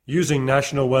using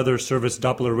National Weather Service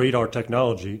Doppler radar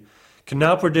technology, can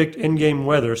now predict in-game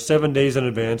weather 7 days in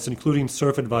advance, including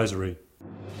surf advisory.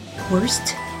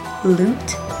 Worst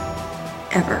loot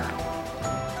ever.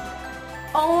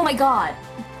 Oh my god,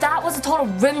 that was a total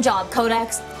rim job,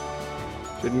 Codex.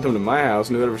 Didn't come to my house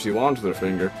and did whatever she wanted with her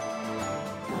finger.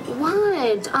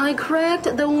 What? I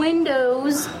cracked the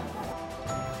windows.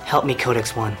 Help me,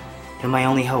 Codex 1. You're my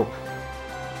only hope.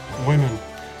 Women.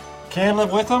 Can't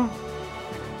live with them?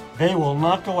 They will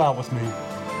not go out with me.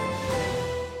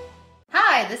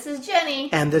 Hi, this is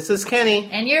Jenny. And this is Kenny.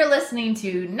 And you're listening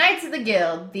to Knights of the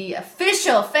Guild, the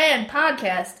official fan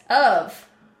podcast of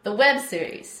the web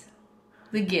series,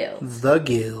 The Guild. The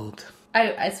Guild.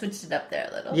 I switched it up there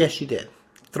a little. Yes, you did.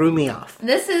 Threw me off.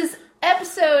 This is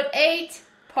episode 8,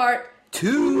 part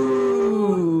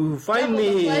 2.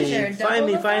 Finally.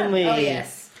 Finally. Oh,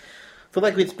 yes. Feel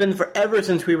like it's been forever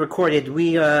since we recorded.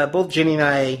 We, both Jenny and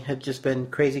I have just been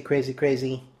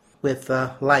crazy with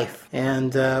life.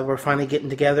 And we're finally getting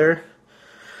together.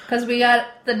 Because we got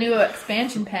the new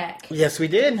expansion pack. Yes, we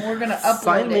did. We're going to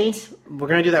upload it. We're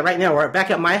going to do that right now. We're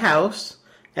back at my house.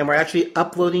 And we're actually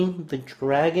uploading the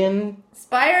Dragon...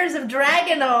 Spires of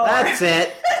Dragonor. That's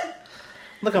it.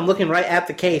 Look, I'm looking right at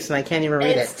the case and I can't even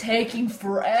read it. It's taking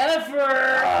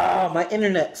forever. Oh, my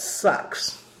internet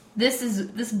sucks.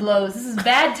 This blows. This is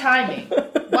bad timing.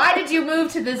 Why did you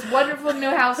move to this wonderful new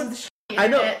house with the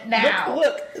internet now?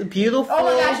 Look, beautiful. Oh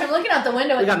my gosh, I'm looking out the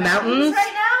window at we got the mountains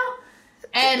right now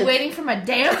and waiting for my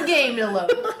damn game to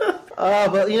load.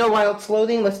 But you know, while it's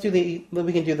loading, we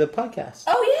can do the podcast.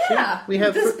 Oh yeah, see? We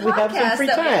have some free time. We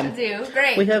have to do.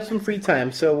 Great. We have some free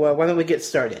time, so why don't we get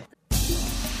started?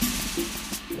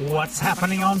 What's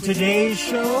happening on today's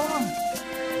show?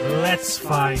 Let's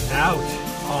find out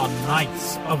on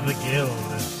Knights of the Guild.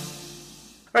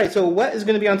 Alright, so what is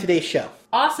going to be on today's show?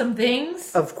 Awesome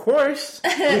things. Of course,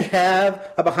 we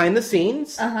have a behind the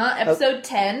scenes. Episode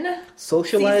 10.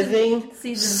 Socializing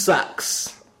season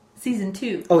sucks. Season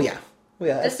 2. Oh yeah.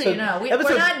 Just so you know,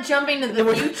 we're not jumping to the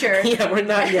future. Yeah, we're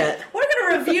not yet. We're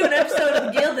going to review an episode of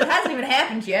the Guild that hasn't even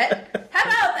happened yet. How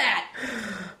about that?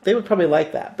 They would probably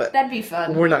like that, but that'd be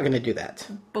fun. We're not going to do that.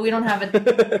 But we don't have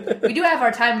it. We do have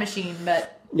our time machine,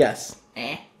 but yes.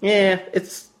 Yeah,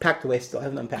 it's packed away still. I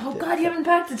haven't unpacked it. Oh God, you haven't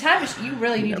packed the time machine. You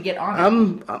really need to get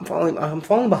on it. I'm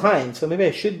falling behind, so maybe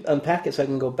I should unpack it so I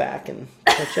can go back and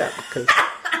catch up because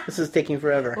this is taking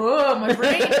forever. Oh, my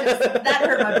brain! That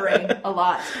hurt my brain a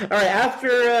lot. All right, after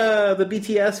the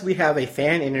BTS, we have a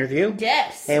fan interview.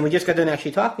 Yes. And we just got done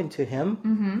actually talking to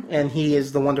him, and he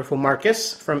is the wonderful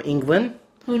Marcus from England.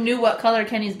 Who knew what color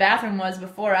Kenny's bathroom was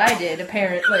before I did,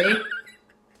 apparently.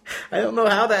 I don't know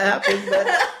how that happened, but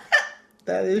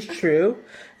that is true.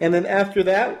 And then after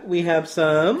that, we have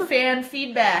some... Fan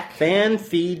feedback.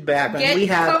 Get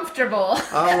comfortable.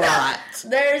 A lot.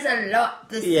 There's a lot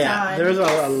this time. Yeah, there's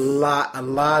a lot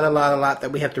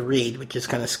that we have to read, which is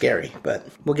kind of scary, but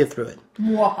we'll get through it.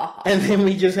 Wow. And then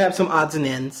we just have some odds and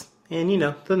ends. And,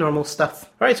 the normal stuff.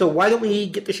 All right, so why don't we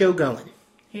get the show going?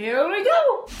 Here we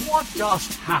go! What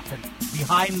just happened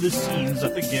behind the scenes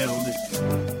of the Guild?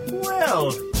 Well,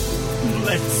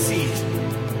 let's see.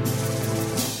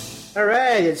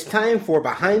 Alright, it's time for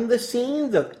Behind the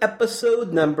Scenes of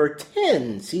episode number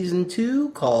 10, season 2,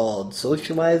 called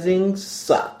Socializing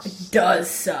Sucks. It does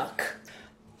suck.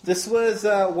 This was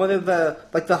one of the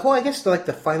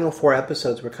final 4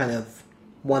 episodes were kind of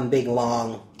one big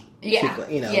long sequence.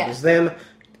 It was them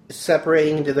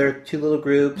separating into their 2 little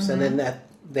groups, and then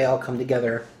they all come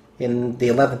together in the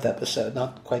 11th episode.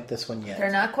 Not quite this one yet. They're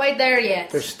not quite there yet.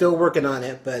 They're still working on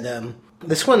it, but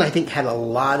this one I think had a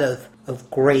lot of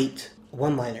great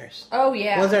one-liners. Oh,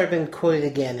 yeah. Ones that have been quoted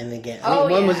again and again.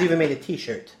 One was even made a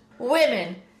t-shirt.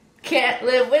 Women can't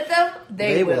live with them.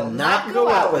 They will not go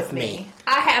out with me.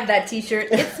 I have that t-shirt.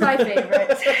 It's my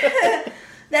favorite.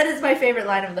 That is my favorite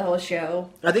line of the whole show.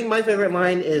 I think my favorite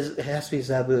line it has to be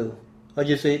Zabu. I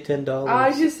just ate $10.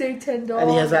 I just ate $10. And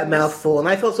he has that mouthful. And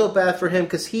I felt so bad for him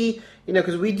because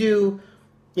because we do,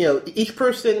 each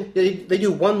person, they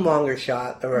do one longer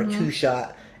shot or a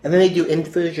 2-shot. And then they do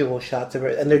individual shots of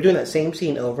it. And they're doing that same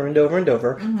scene over and over and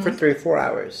over for 3 or 4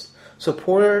 hours. So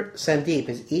poor Sandeep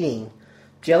is eating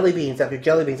jelly beans after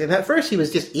jelly beans. And at first he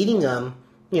was just eating them,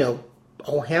 a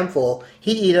whole handful.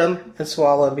 He'd eat them and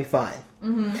swallow and be fine.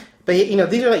 Mm-hmm. But,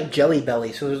 these are like Jelly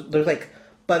Belly. So there's like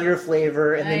butter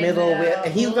flavor in the middle.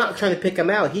 And he's not trying to pick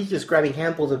them out. He's just grabbing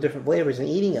handfuls of different flavors and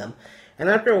eating them. And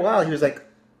after a while, he was like,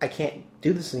 I can't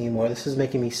do this anymore. This is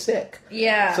making me sick.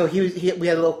 Yeah. So we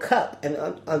had a little cup, and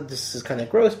this is kind of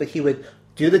gross, but he would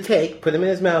do the take, put them in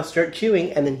his mouth, start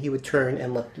chewing, and then he would turn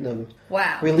and let them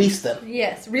release them.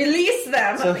 Yes, release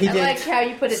them. So he I like how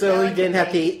you put it. So he didn't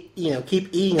have to, keep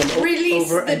eating them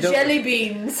release over the and over. jelly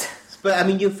beans. But I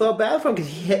mean, you felt bad for him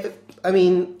because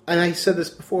and I said this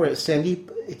before.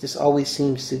 Sandeep, it just always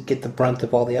seems to get the brunt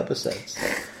of all the episodes.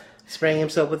 Spraying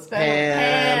himself with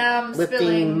Pam,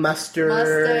 lifting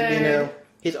mustard.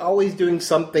 He's always doing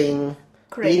something,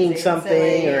 crazy, eating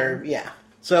something,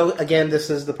 So again, this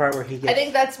is the part where he gets. I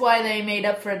think that's why they made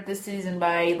up for it this season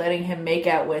by letting him make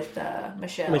out with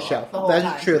Michelle. The whole time.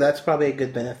 That's true. That's probably a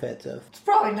good benefit of. It's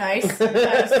probably nice. I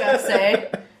just gotta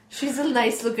say, she's a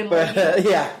nice looking lady.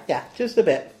 Yeah, just a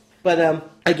bit. But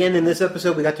again, in this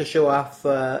episode, we got to show off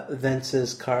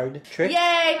Vince's card trick.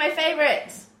 Yay, my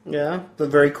favorites! Yeah, the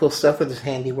very cool stuff with his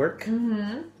handiwork.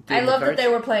 Mm-hmm. I love that they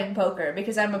were playing poker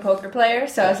because I'm a poker player,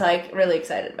 so I was really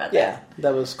excited about that. Yeah,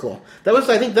 that was cool.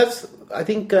 I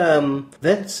think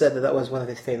Vince said that was one of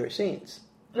his favorite scenes.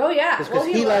 Oh yeah, well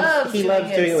he loves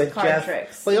doing it with Jeff.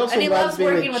 Tricks. But he also loves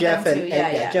doing it with Jeff and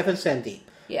Jeff and Sandeep.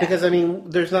 Yeah. Because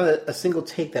there's not a single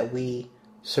take that we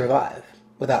survive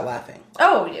without laughing.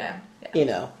 Oh yeah.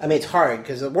 It's hard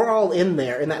because we're all in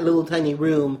there in that little tiny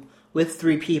room with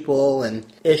 3 people, and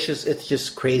it's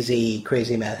just crazy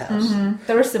madhouse. Mm-hmm.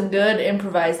 There were some good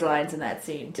improvised lines in that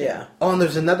scene too. Yeah. Oh, and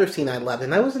there's another scene I loved,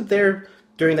 and I wasn't there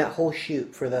during that whole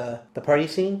shoot for the party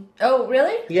scene. Oh,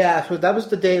 really? Yeah, so that was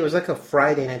the day. It was like a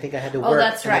Friday, and I think I had to work. Oh,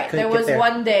 that's right. There was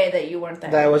one day that you weren't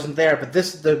there. That I wasn't there, but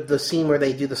the scene where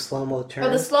they do the slow-mo turn. Oh,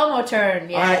 the slow-mo turn,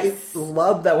 yes. I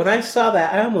love that. When I saw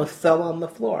that, I almost fell on the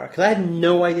floor, because I had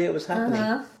no idea it was happening.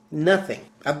 Uh-huh. Nothing.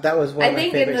 That was one of my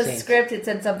favorite scenes. I think in the script it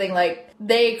said something like,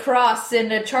 they cross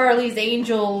into Charlie's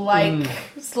Angel,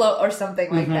 slow, or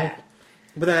something like that.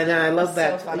 But I love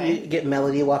that so you get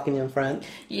Melody walking in front.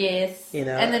 Yes. And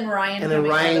then Ryan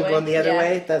going the other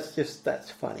way.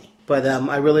 That's funny. But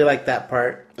I really like that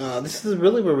part. This is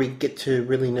really where we get to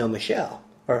really know Michelle,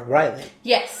 or Riley.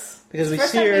 Yes. Because we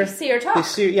see her talk.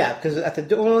 Because at the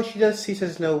door, she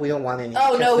says, no, we don't want any.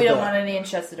 Oh, no, we don't want any, and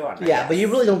shuts the door on her. Yeah, but you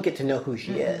really don't get to know who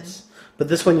she is. But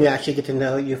this one, you actually get to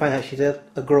know, you find out she's a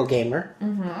girl gamer.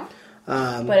 Mm-hmm.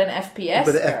 But an FPS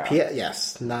But an girl. FPS,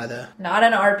 yes. Not an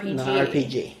RPG. Not an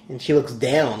RPG. And she looks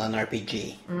down on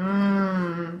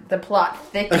RPG. The plot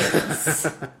thickens.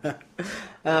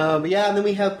 And then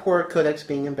we have poor Codex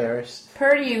being embarrassed.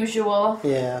 Per usual.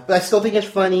 Yeah, but I still think it's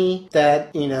funny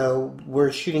that,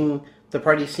 we're shooting the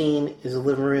party scene is a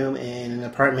living room in an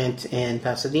apartment in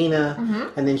Pasadena,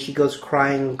 and then she goes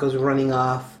crying, goes running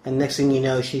off, and next thing you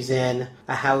know, she's in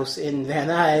a house in Van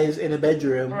Nuys in a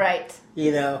bedroom. Right.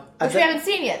 Which we haven't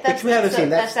seen yet. Which we haven't seen.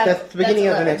 That's the beginning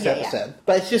of the next episode. Yeah.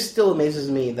 But it just still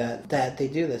amazes me that they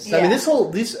do this. Yeah. I mean,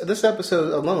 this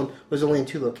episode alone was only in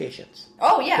 2 locations.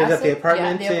 Oh, yeah. There's at the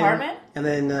apartment. Yeah, the apartment. And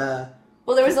then...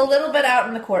 well, there was a little bit out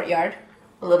in the courtyard.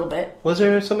 A little bit. Was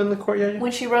there some in the courtyard?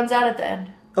 When she runs out at the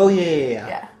end. Oh,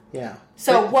 yeah.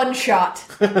 So, one shot.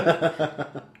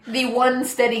 The one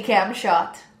steady cam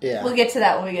shot. Yeah. We'll get to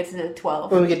that when we get to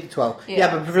 12. When we get to 12.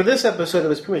 Yeah, but for this episode, it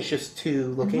was pretty much just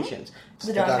 2 locations.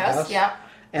 The doghouse, yeah.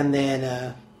 And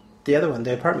then the other one,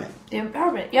 the apartment. The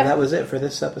apartment, yeah. And that was it for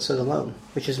this episode alone,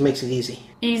 which just makes it easy.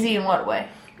 Easy in what way?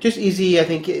 Just easy, I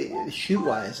think,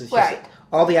 shoot-wise. It's just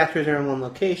all the actors are in one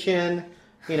location.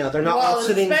 They're not all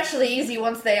sitting... especially easy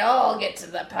once they all get to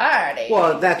the party.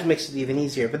 Well, that makes it even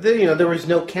easier. But then, there was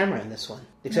no camera in this one.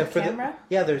 Except for camera?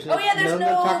 There's no... there's no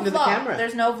talking vlog. To the camera.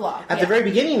 There's no vlog. At the very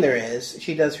beginning there is.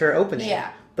 She does her opening.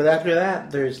 Yeah. But after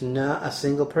that, there's not a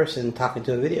single person talking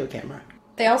to a video camera.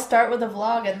 They all start with a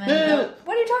vlog and then... No.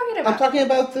 What are you talking about? I'm talking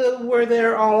about where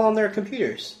they're all on their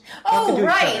computers. Oh,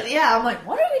 right. Yeah, I'm like,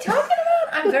 what are we talking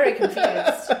about? I'm very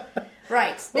confused.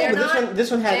 Right.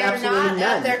 This one had absolutely none. They're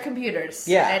not at their computers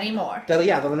anymore. The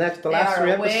last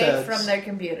 3 episodes. Away from their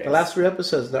computers. The last 3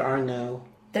 episodes, there are no...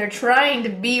 They're trying to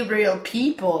be real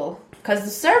people because the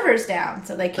server's down,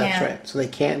 so they can't... That's right. So they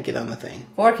can't get on the thing.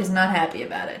 Fork is not happy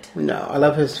about it. No, I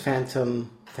love his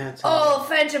Phantom... Oh,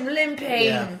 Phantom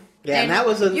Limpane. Yeah, and that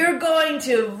was a... You're going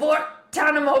to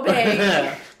Guantanamo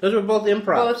Bay. Those were both improvs.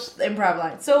 Both improv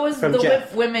lines. So was From the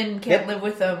Jeff. Women Can't Live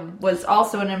With Them was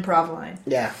also an improv line.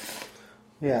 Yeah.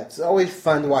 Yeah, it's always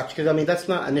fun to watch because, that's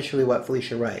not initially what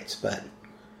Felicia writes, but...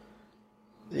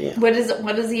 Yeah. What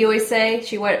does he always say?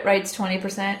 She writes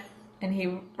 20%? And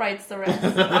he writes the rest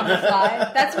on the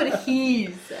fly. That's what he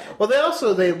said. Well,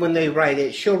 when they write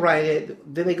it, she'll write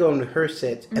it, then they go and rehearse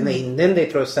it, and then they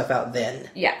throw stuff out then.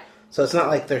 Yeah. So it's not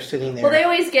like they're sitting there. Well, they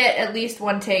always get at least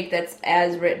one take that's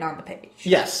as written on the page.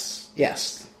 Yes.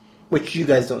 which you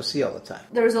guys don't see all the time.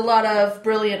 There was a lot of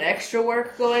brilliant extra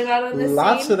work going on in this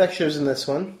Lots scene. of extras in this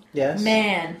one, yes.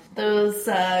 Man, those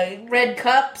red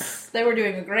cups, they were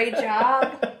doing a great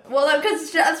job. Well, because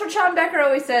that's what Sean Becker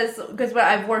always says, because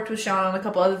I've worked with Sean on a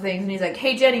couple other things, and he's like,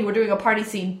 hey, Jenny, we're doing a party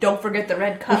scene. Don't forget the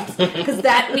red cups, because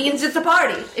that means it's a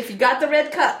party, if you got the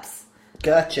red cups.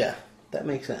 Gotcha. That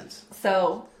makes sense.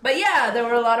 So, but yeah, there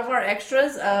were a lot of our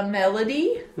extras.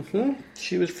 Melody. Mm-hmm.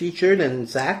 She was featured, and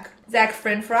Zach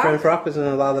Frinfrock. Frinfrock was in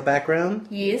a lot of the background.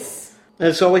 Yes. And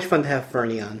it's always fun to have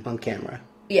Fernie on camera.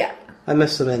 Yeah. I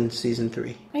miss him in season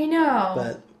 3. I know.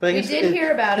 But we did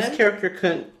hear about his him. character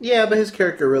couldn't. Yeah, but his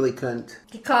character really couldn't.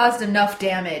 He caused enough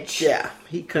damage. Yeah,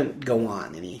 he couldn't go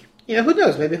on, and he. Who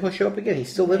knows? Maybe he'll show up again.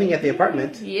 He's still living at the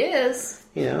apartment. He is.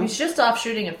 He's just off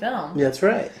shooting a film. That's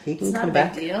right. He can it's come not a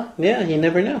back. Big deal. Yeah, you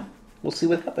never know. We'll see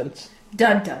what happens.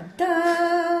 Dun dun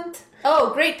dun.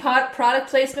 Oh, great product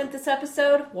placement this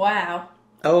episode. Wow.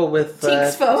 Oh, with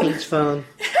Tink's phone. Tink's phone.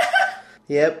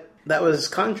 Yep, that was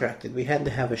contracted. We had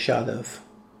to have a shot of,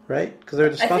 right? Because they're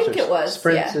the sponsors. I think it was.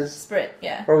 Sprint yeah. is. Sprint,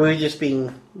 yeah. Or were we just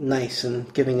being nice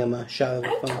and giving him a shot of the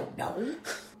phone? I don't know.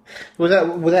 Was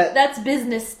that? That's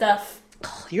business stuff.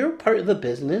 Oh, you're part of the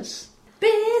business.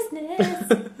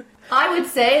 Business. I would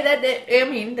say that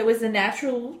there was a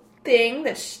natural thing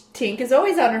that Tink is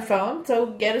always on her phone, so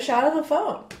get a shot of the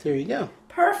phone. There you go.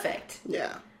 Perfect.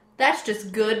 Yeah. That's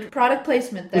just good product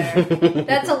placement there.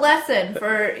 That's a lesson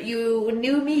for you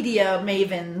new media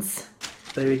mavens.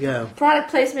 There you go. Product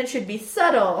placement should be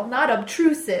subtle, not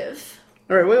obtrusive.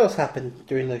 Alright, what else happened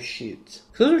during those shoots?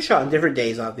 So those were shot on different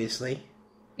days, obviously.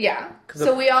 Yeah.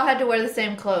 So we all had to wear the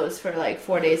same clothes for like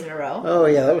 4 days in a row. Oh,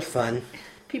 yeah, that was fun.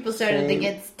 People started to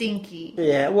get stinky.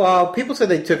 Yeah, well, people said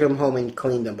they took them home and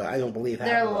cleaned them, but I don't believe that.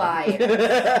 They're liars.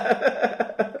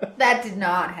 That did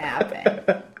not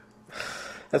happen.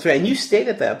 That's right, and you stayed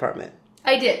at that apartment.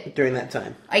 I did. During that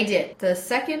time. I did. The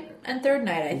second and third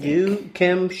night, I think. You,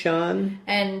 Kim, Sean.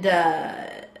 And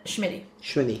Schmitty.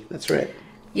 Schmitty, that's right.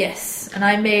 Yes, and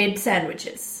I made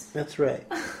sandwiches. That's right.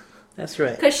 That's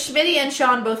right. Because Schmitty and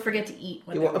Sean both forget to eat.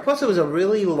 Plus, it was a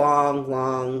really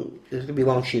long, it was going to be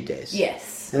long shoot days.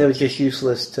 Yes. And it was just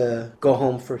useless to go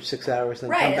home for 6 hours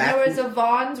and then come back. Right, and there was a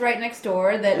Vaughn's right next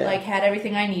door that had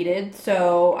everything I needed.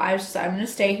 So I'm going to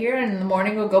stay here, and in the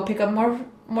morning we'll go pick up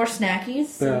more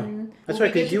snackies. Yeah. And That's we'll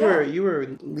right, because you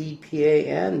were lead PA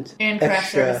and craft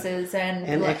extra services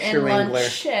and extra and wrangler.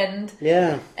 lunch and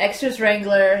yeah, extras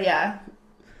wrangler. Yeah.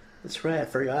 That's right. I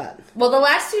forgot. Well, the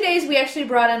last 2 days we actually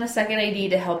brought in a second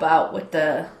AD to help out with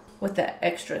the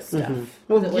extra stuff. Mm-hmm.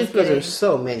 Well, just because there's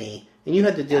so many, and you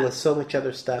had to deal with so much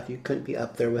other stuff, you couldn't be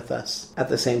up there with us at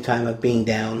the same time of being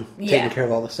down, taking care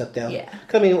of all the stuff down. Yeah.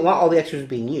 'Cause, I mean, not all the extras were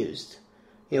being used.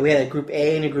 We had a group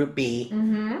A and a group B,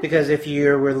 because if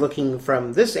you were looking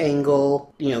from this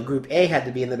angle, group A had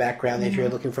to be in the background. If you were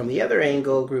looking from the other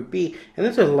angle, group B, and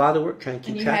this was a lot of work trying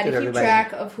to keep track of everybody. You had to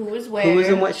keep track of who was where. Who was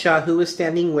in what shot, who was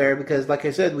standing where, because like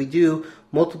I said, we do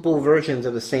multiple versions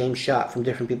of the same shot from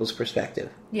different people's perspective.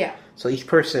 Yeah. So each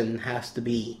person has to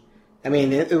be,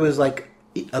 it was like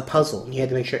a puzzle. You had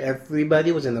to make sure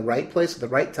everybody was in the right place at the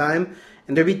right time.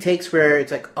 And there'd be takes where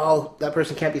it's like, oh, that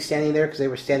person can't be standing there because they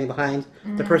were standing behind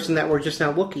the person that we're just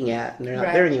now looking at, and they're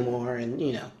not there anymore, and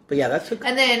But yeah, that took.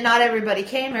 And then not everybody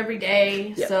came every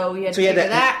day, so we had to figure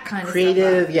that kind of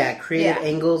creative, stuff out. creative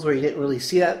angles where you didn't really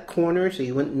see that corner, so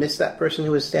you wouldn't miss that person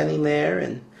who was standing there,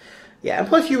 and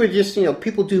plus you were just,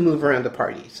 people do move around the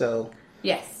party, so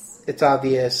yes, it's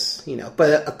obvious,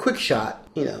 But a quick shot,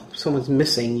 someone's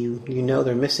missing, you know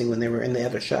they're missing when they were in the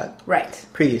other shot, right?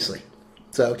 Previously.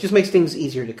 So it just makes things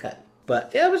easier to cut.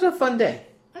 But yeah, it was a fun day.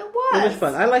 It was. It was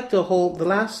fun. I liked the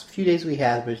last few days we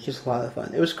had was just a lot of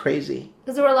fun. It was crazy.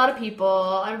 Because there were a lot of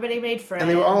people. Everybody made friends.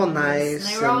 And they were all nice.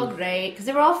 And they were all great. Because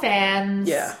they were all fans.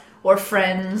 Yeah. Or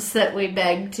friends that we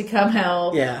begged to come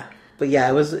help. Yeah. But yeah,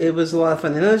 it was a lot of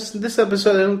fun. And this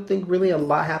episode, I don't think really a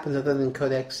lot happens other than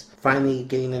Codex finally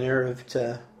getting the nerve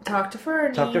to... Talk to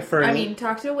Fernie.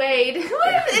 Talk to Wade.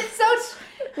 It's so...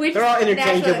 They're all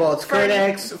interchangeable. It's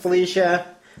Codex, Felicia.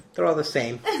 They're all the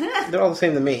same. They're all the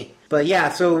same to me. But yeah,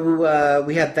 so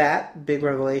we had that big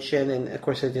revelation, and of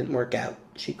course it didn't work out.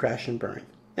 She crashed and burned.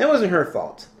 And it wasn't her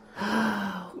fault.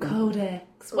 Oh,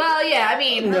 Codex. Well, yeah, the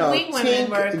wing women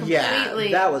were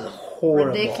completely that was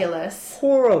horrible. Ridiculous.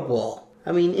 Horrible.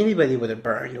 Anybody would have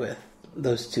burned with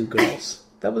those two girls.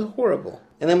 That was horrible.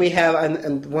 And then we have,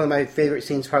 and one of my favorite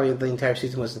scenes probably of the entire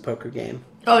season was the poker game.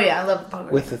 Oh yeah, I love the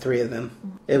poker with the three of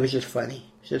them. It was just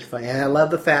funny. It's just funny. And I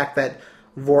love the fact that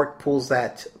Vork pulls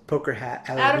that poker hat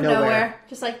out of nowhere.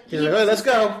 Just like, oh, let's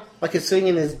go. Like it's sitting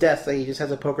in his desk, like he just has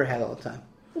a poker hat all the time.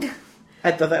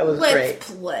 I thought that was great.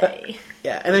 Let's play.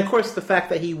 Yeah, and of course the fact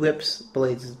that he whips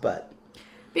Blades' butt.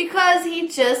 Because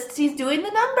he's doing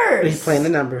the numbers. He's playing the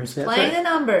numbers. That's Playing right. the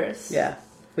numbers. Yeah,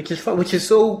 which is fun. Which is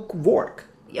so Vork.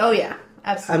 Oh yeah,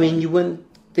 absolutely. I mean, you wouldn't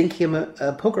think him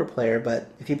a poker player, but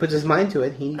if he puts his mind to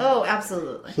it,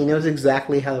 absolutely. He knows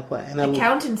exactly how to play. And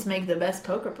Accountants make the best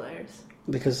poker players.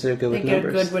 Because they're good with They're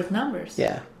numbers. good with numbers.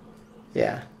 Yeah.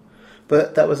 Yeah.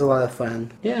 But that was a lot of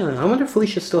fun. Yeah, I wonder if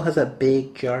Felicia still has that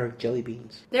big jar of jelly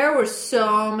beans. There were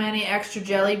so many extra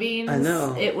jelly beans. I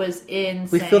know. It was insane.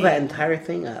 We filled that entire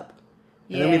thing up.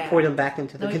 And then we poured them back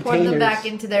into the containers. We poured them back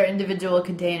into their individual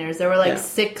containers. There were like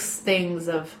 6 things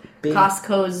of big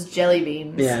Costco's jelly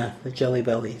beans. Yeah, the jelly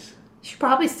bellies. She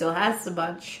probably still has a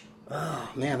bunch. Oh,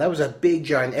 man, that was a big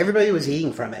jar, and everybody was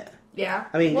eating from it. Yeah.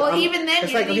 I mean, even then,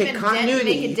 it's you like, didn't even continuity.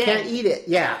 make a You dent. can't eat it.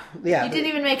 Yeah. You didn't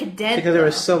even make a dent. Because there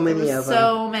were so many of them.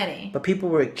 So many. But people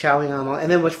were chowing on them.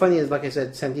 And then what's funny is, like I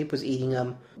said, Sandeep was eating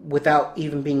them without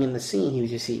even being in the scene. He was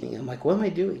just eating them. Like, what am I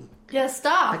doing? Yeah,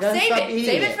 stop. I gotta Save stop it. eating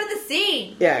Save it. it for the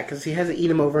scene. Yeah, because he has to eat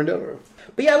them over and over.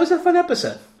 But yeah, it was a fun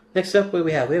episode. Next up, what do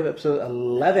we have? We have episode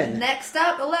 11. Next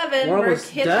up, 11. We're We're almost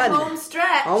hit done. the home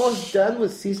stretch. Almost done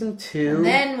with season 2. And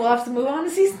then we'll have to move on to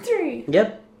season 3.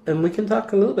 Yep, and we can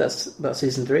talk a little bit about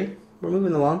season 3. We're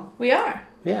moving along. We are.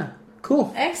 Yeah,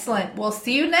 cool. Excellent. We'll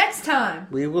see you next time.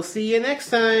 We will see you next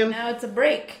time. Now it's a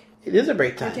break. It is a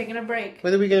break time. We're taking a break.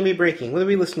 What are we going to be breaking? What are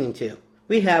we listening to?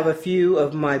 We have a few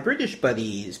of my British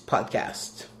buddies'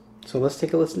 podcasts. So let's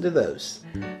take a listen to those.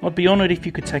 I'd be honoured if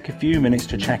you could take a few minutes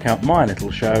to check out my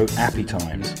little show, Appy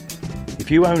Times.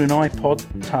 If you own an iPod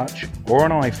Touch or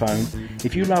an iPhone,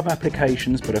 if you love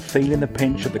applications but are feeling the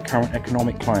pinch of the current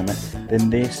economic climate, then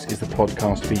this is the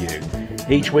podcast for you.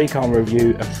 Each week I'll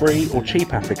review a free or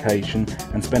cheap application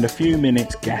and spend a few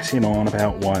minutes gassing on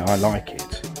about why I like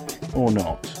it. Or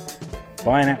not.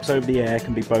 Buying apps over the air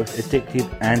can be both addictive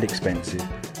and expensive.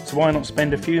 So why not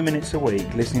spend a few minutes a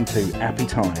week listening to Appy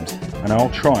Times, and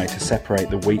I'll try to separate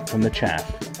the wheat from the chaff.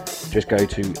 Just go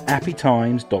to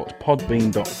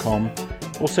appytimes.podbean.com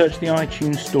or search the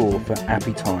iTunes store for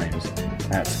Appy Times.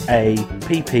 That's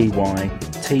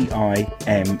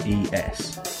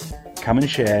APPYTIMES. Come and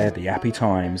share the Appy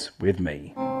Times with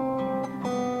me.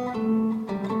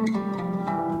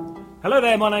 Hello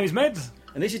there, my name is Meds.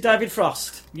 And this is David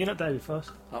Frost. You're not David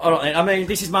Frost. Alright, I mean,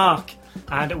 this is Mark.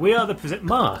 And we are the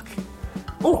Mark.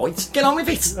 Alright, get on with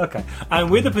it. Okay.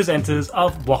 And we're the presenters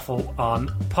of Waffle On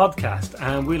Podcast.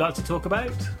 And we like to talk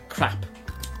about... crap.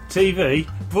 TV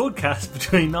broadcast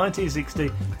between 1960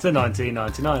 to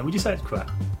 1999. Would you say it's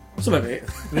crap? Some of it.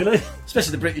 Really?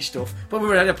 Especially the British stuff. But we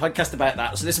already had a podcast about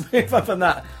that, so let's move on from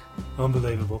that.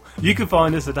 Unbelievable. You can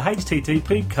find us at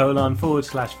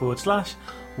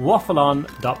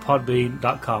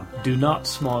http://waffleon.podbean.com. Do not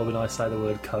smile when I say the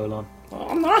word colon. Oh,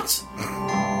 I'm not.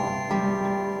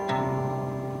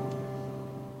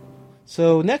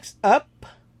 So next up,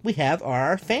 we have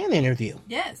our fan interview.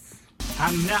 Yes.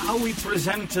 And now we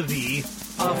present to thee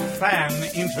a fan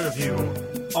interview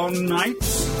on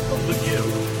Knights of the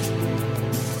Guild.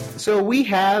 So we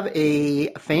have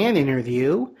a fan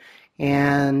interview,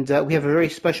 and we have a very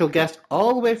special guest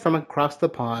all the way from across the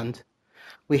pond.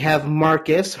 We have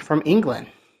Marcus from England.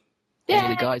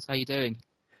 Hey guys, how you doing?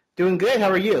 Doing good. How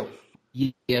are you?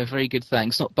 Yeah, very good,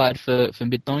 thanks. Not bad for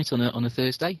midnight on a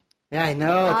Thursday. Yeah, I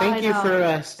know. Thank you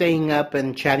for staying up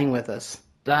and chatting with us.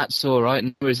 That's all right.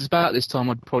 No worries. It's about this time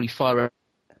I'd probably fire up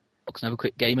and have a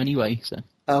quick game anyway. So.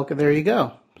 Okay, there you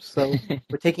go. So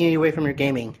we're taking you away from your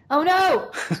gaming. Oh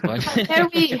no! How dare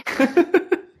we?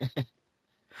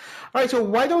 All right, so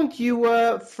why don't you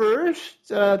first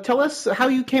tell us how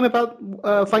you came about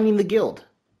finding the guild?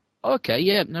 Okay,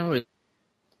 yeah, no worries.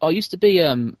 I used to be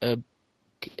a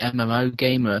MMO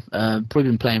gamer. Probably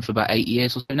been playing for about 8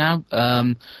 years or so now.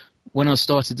 When I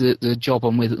started the job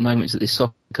I'm with at the moment is at this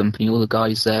software company. All the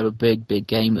guys there are big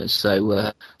gamers,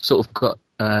 so sort of got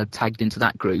tagged into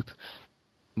that group.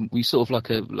 We sort of like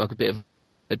a bit of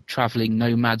a travelling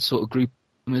nomad sort of group.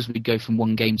 As we go from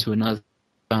one game to another,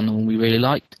 found the one we really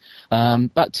liked.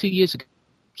 About 2 years ago,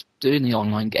 doing the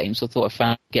online games, I thought I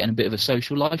found getting a bit of a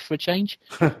social life for a change.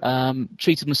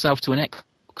 Treated myself to an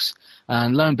Xbox,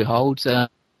 and lo and behold,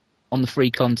 on the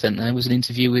free content there was an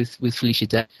interview with Felicia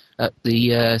Day at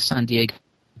the San Diego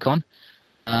Con.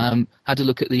 Had a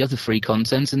look at the other free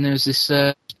content, and there was this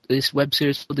web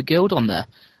series for the Guild on there,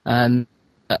 and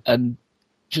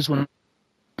just when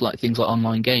like things like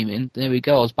online gaming, there we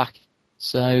go. I was back.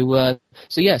 So I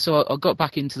got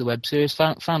back into the web series,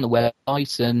 found the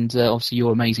website, and obviously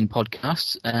your amazing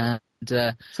podcast.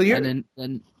 So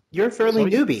you're fairly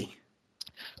newbie.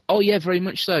 Oh yeah, very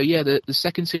much so. Yeah, the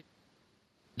second series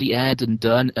aired and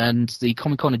done, and the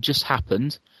Comic-Con had just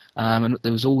happened, and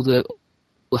there was all the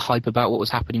hype about what was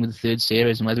happening with the third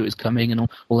series and whether it was coming and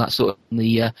all that sort of.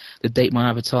 The Date My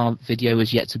Avatar video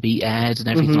was yet to be aired and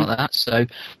everything like that. So,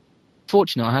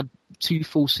 fortunately, I had 2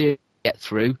 full series to get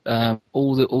through,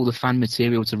 all the fan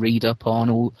material to read up on,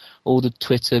 all the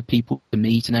Twitter people to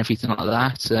meet and everything like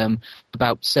that.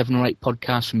 About 7 or 8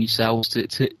 podcasts from yourselves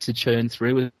to churn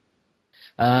through.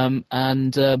 By the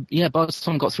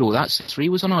time I got through all that, 3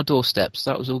 was on our doorsteps.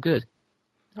 So that was all good.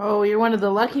 Oh, you're one of the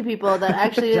lucky people that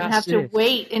actually didn't have to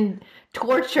wait and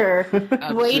torture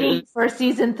waiting for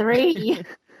season 3.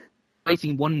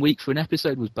 Waiting 1 week for an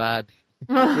episode was bad.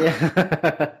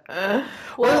 Yeah. I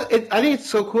think it's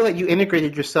so cool that you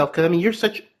integrated yourself, because I mean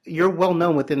you're well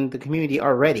known within the community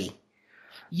already.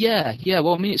 Yeah.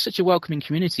 Well, I mean, it's such a welcoming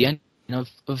community, and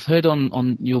I've heard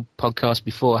on your podcast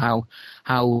before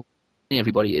how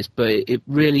everybody is, but it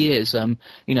really is. I've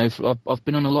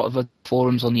been on a lot of other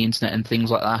forums on the internet and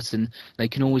things like that, and they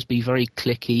can always be very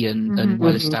cliquey and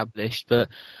well established. But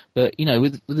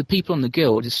with the people on the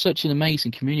Guild, it's such an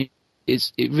amazing community.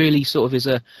 It really sort of is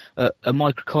a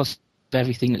microcosm of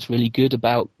everything that's really good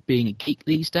about being a geek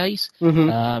these days.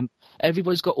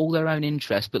 Everybody's got all their own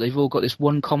interests, but they've all got this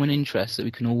one common interest that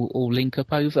we can all link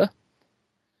up over.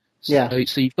 So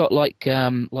you've got like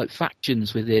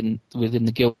factions within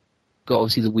the Guild. Got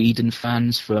obviously the Whedon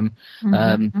fans from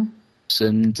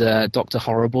and Dr.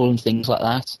 Horrible and things like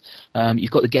that.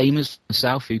 You've got the gamers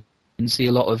themselves who can see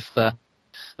a lot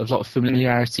of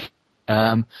familiarity.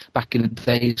 Back in the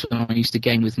days when I used to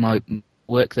game with my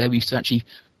work there, we used to actually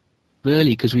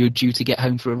early because we were due to get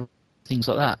home for things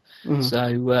like that.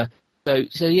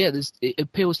 So yeah, it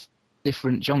appeals to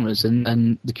different genres,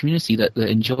 and the community that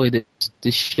enjoy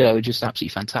this show are just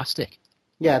absolutely fantastic.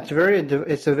 Yeah,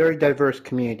 it's a very diverse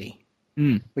community.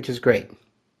 Which is great.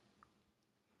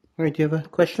 All right, do you have a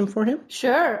question for him?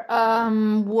 Sure.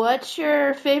 What's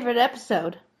your favorite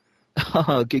episode?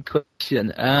 Oh, good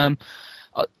question. I'd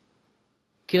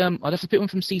have to pick one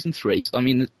from season 3. I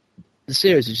mean, the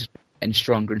series is just getting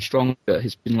stronger and stronger.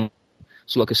 It's been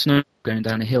like a snow going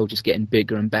down a hill, just getting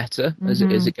bigger and better as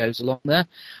it goes along there.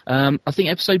 I think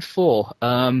episode 4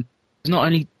 is not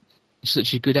only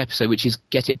such a good episode, which is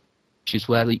which is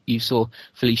where you saw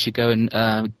Felicia go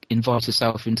and invite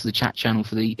herself into the chat channel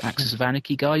for the Axis of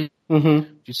Anarchy guy.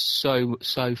 Just so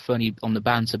funny on the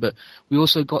banter. But we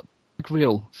also got the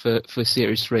grill for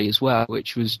Series 3 as well,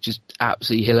 which was just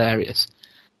absolutely hilarious.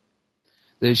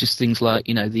 There's just things like,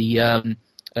 the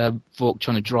Vork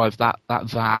trying to drive that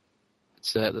van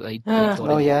that they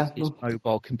got his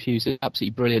mobile computer.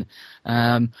 Absolutely brilliant.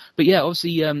 But yeah,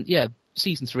 obviously,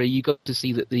 season 3, you got to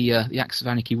see that the Axis of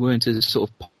Anarchy weren't as sort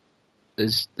of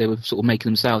as they were sort of making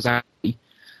themselves out.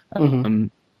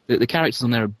 The characters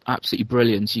on there are absolutely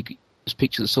brilliant. You could just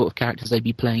picture the sort of characters they'd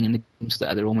be playing in the games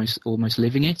that they're almost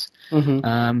living it.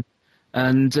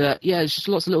 It's just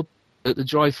lots of little. The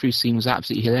drive-through scene was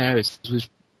absolutely hilarious. There was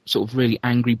sort of really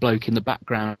angry bloke in the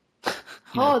background.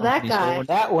 That guy.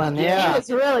 That one, yeah. He was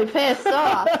really pissed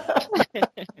off.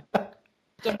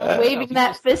 Waving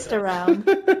that fist around.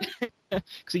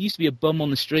 Because he used to be a bum on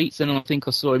the streets, and I think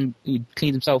I saw him. He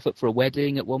cleaned himself up for a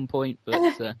wedding at one point.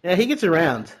 But yeah, he gets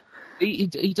around. He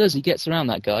does. He gets around,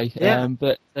 that guy. Yeah.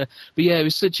 But yeah, it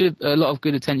was such a lot of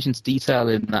good attention to detail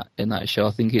in that show.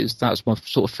 I think that was my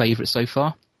sort of favourite so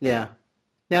far. Yeah.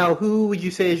 Now, who would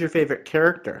you say is your favourite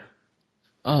character?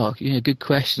 Oh, yeah, good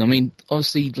question. I mean,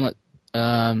 obviously, like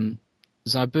Zabu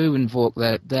and Vork,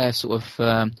 their sort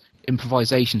of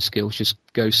improvisation skills just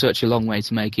go such a long way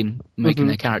to making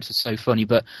their characters so funny.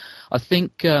 But I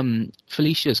think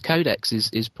Felicia's Codex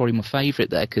is probably my favourite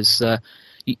there, because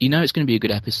you know it's going to be a good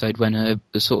episode when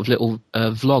a sort of little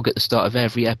vlog at the start of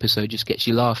every episode just gets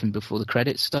you laughing before the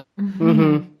credits start.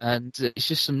 And it's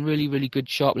just some really, really good,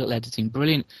 sharp little editing,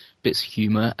 brilliant bits of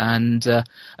humour, and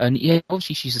yeah,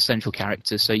 obviously she's a central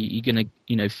character, so you're going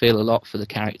to feel a lot for the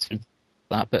character and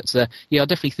that. But yeah, I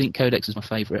definitely think Codex is my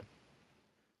favourite.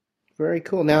 Very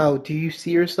cool. Now, do you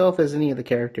see yourself as any of the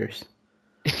characters?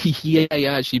 yeah,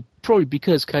 actually, probably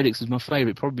because Codex is my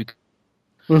favourite, probably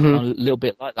I'm a little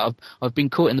bit like that. I've been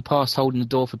caught in the past holding the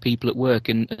door for people at work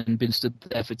and been stood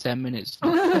there for 10 minutes.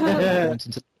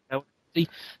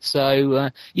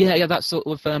 So, yeah, that's sort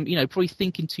of, probably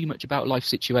thinking too much about life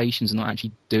situations and not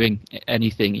actually doing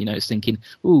anything. It's thinking,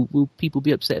 ooh, will people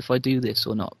be upset if I do this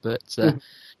or not? But,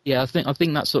 yeah, I think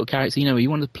that sort of character, you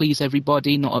want to please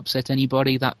everybody, not upset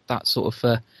anybody, that sort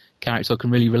of character I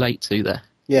can really relate to there.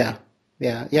 Yeah,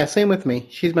 same with me.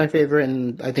 She's my favorite,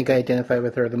 and I think I identify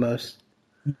with her the most.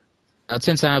 I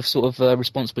tend to have sort of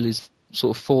responsibilities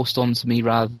sort of forced onto me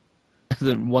rather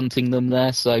than wanting them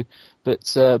there. So,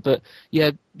 but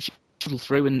yeah, she'll shuttle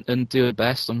through and do her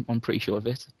best. I'm pretty sure of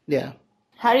it. Yeah.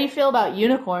 How do you feel about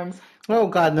unicorns? Oh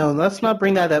God, no! Let's not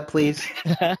bring that up, please.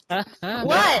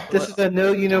 What? This is a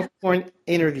no unicorn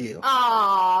interview.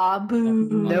 Aw, boo.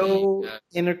 No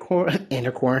intercorn.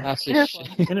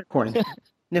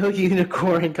 No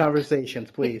unicorn conversations,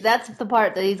 please. That's the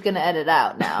part that he's going to edit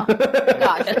out now.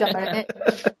 Gosh darn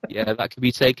it. Yeah, that could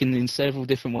be taken in several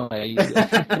different ways.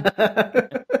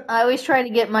 I always try to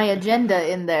get my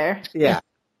agenda in there. Yeah.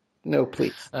 No,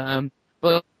 please. Well,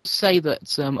 I'll say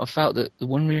that I felt that the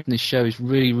one reason this show is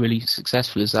really, really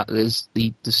successful is that there's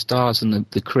the stars and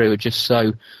the crew are just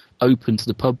so open to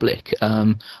the public.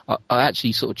 I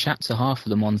actually sort of chat to half of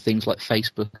them on things like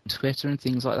Facebook and Twitter and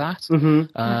things like that.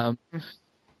 Mm-hmm.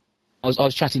 I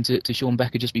was chatting to Sean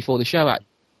Becker just before the show.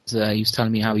 He was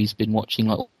telling me how he's been watching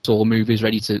like Saw movies,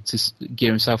 ready to gear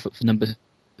himself up for number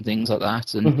and things like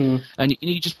that, and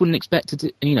you just wouldn't expect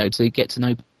to get to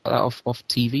know that off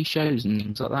TV shows and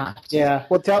things like that. Yeah.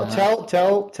 Well, tell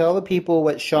the people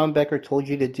what Sean Becker told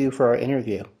you to do for our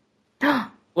interview.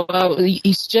 Well,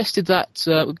 he suggested that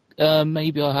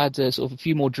maybe I had sort of a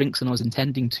few more drinks than I was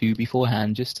intending to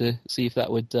beforehand, just to see if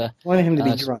that would wanted him to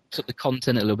be drunk. Sort the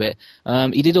content a little bit.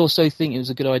 He did also think it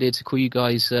was a good idea to call you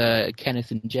guys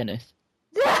Kenneth and Jenneth.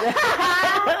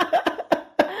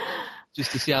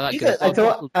 Just to see how that goes.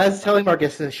 I was telling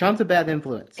Marcus, Sean's a bad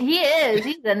influence. He is.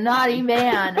 He's a naughty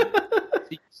man.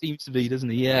 He seems to be, doesn't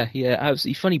he? Yeah.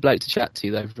 Absolutely funny bloke to chat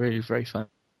to, though. Very, very fun.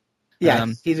 Yeah,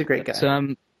 he's a great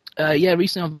guy. Yeah,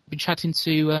 recently I've been chatting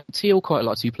to Teal quite a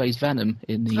lot, who plays Venom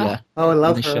in the I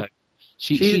love her. show.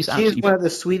 She's one of the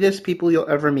sweetest people you'll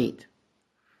ever meet.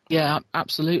 Yeah,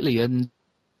 absolutely, and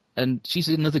she's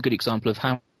another good example of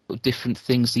how different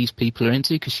things these people are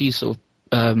into, because she's sort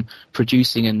of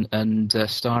producing and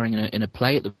starring in a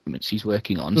play at the moment she's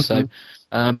working on. Mm-hmm.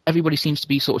 So everybody seems to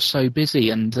be sort of so busy,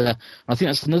 and I think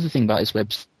that's another thing about this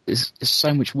web. There's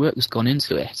so much work that's gone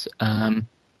into it.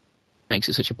 Makes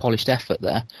it such a polished effort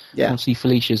there. Yeah. Obviously,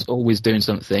 Felicia's always doing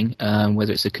something,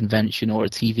 whether it's a convention or a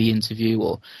TV interview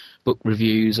or book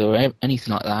reviews or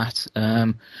anything like that.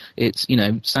 It's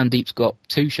Sandeep's got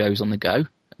 2 shows on the go.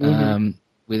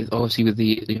 With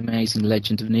the amazing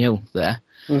Legend of Neil there.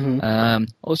 Mm-hmm.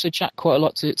 Also chat quite a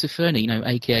lot to Fernie,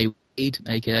 aka Weed,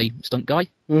 aka Stunt Guy.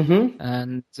 Mm-hmm.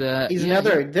 And he's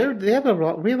another. We have a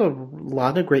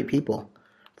lot of great people.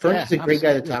 Fernie's a great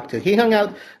guy to talk to. He hung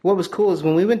out. What was cool is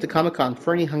when we went to Comic-Con,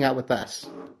 Fernie hung out with us.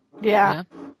 Yeah.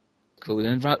 Cool.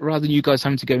 And rather than you guys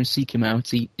having to go and seek him out,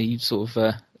 he sort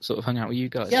of hung out with you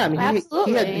guys. Yeah, I mean,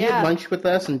 he had lunch with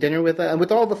us and dinner with us, and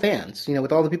with all the fans.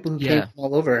 With all the people who came from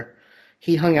all over.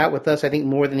 He hung out with us, I think,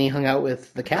 more than he hung out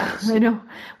with the cast. I know.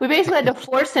 We basically had to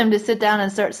force him to sit down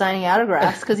and start signing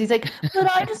autographs because he's like,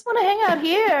 but I just want to hang out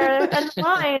here and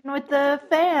line with the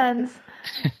fans.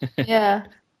 Yeah.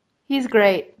 He's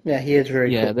great. Yeah, he is very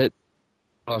cool. Yeah, they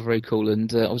are very cool.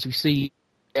 And obviously we see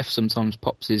Jeff sometimes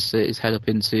pops his head up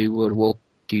into World of War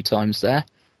a few times there.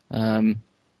 So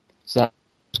that's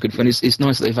good fun. It's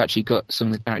nice that they've actually got some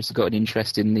of the characters have got an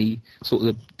interest in the sort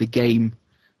of the game,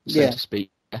 so to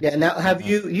speak. Yeah. Now, have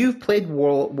you've played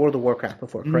World of Warcraft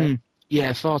before, correct?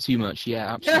 Yeah, far too much.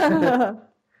 Yeah, absolutely.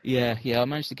 yeah. I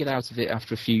managed to get out of it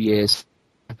after a few years.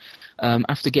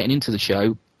 After getting into the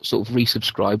show, sort of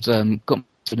resubscribed. Got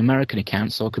an American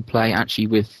account so I could play actually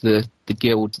with the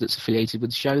guild that's affiliated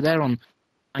with the show there on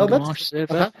Angmarsh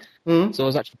server. So I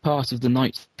was actually part of the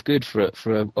Knights of Good for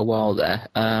a while there.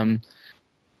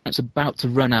 It's about to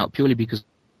run out purely because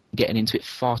getting into it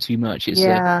far too much. It's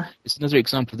another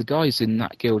example of the guys in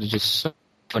that guild are just so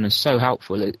fun and so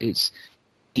helpful. It's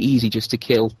easy just to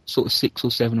kill sort of 6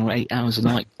 or 7 or 8 hours a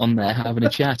night on there having a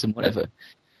chat and whatever.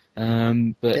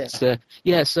 So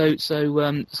I've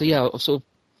sort of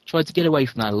tried to get away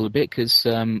from that a little bit because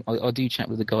I do chat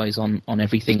with the guys on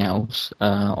everything else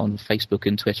on Facebook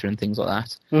and Twitter and things like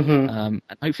that. And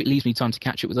hopefully it leaves me time to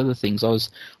catch up with other things. I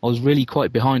was really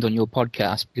quite behind on your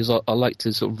podcast because I like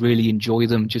to sort of really enjoy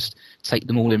them, just take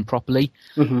them all in properly.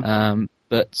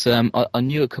 But I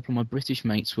knew a couple of my British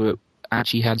mates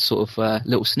actually had sort of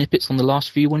little snippets on the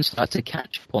last few ones, so I had to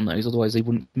catch up on those, otherwise they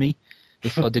wouldn't be me.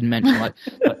 If I didn't mention like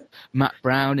Matt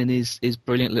Brown and his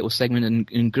brilliant little segment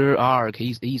and Gur Arg,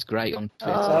 he's great on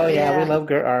Twitter. Oh yeah, we love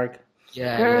Gur Arg.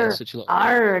 Yeah, such a lot.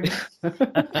 Arg.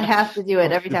 I have to do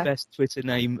it every time. The best Twitter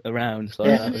name around.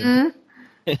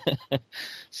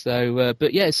 So,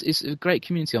 but yeah, it's a great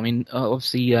community. I mean,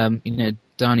 obviously,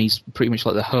 Dani's pretty much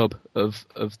like the hub of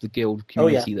the guild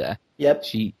community there. Yep.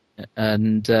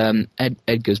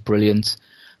 Edgar's brilliant.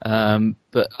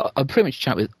 But I pretty much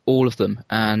chat with all of them,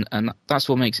 and that's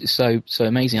what makes it so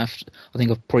amazing. I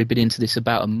think I've probably been into this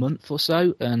about a month or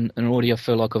so, and already I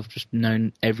feel like I've just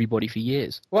known everybody for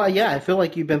years. Well, yeah, I feel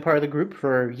like you've been part of the group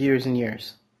for years and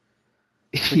years.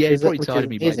 Yeah, you're probably tired of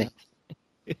me, mate.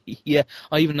 Yeah,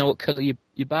 I even know what colour your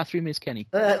bathroom is, Kenny.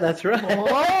 That's right.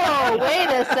 Whoa, wait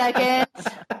a second.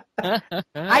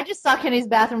 I just saw Kenny's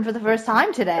bathroom for the first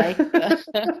time today.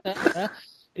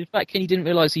 In fact, Kenny didn't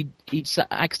realise he'd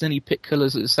accidentally picked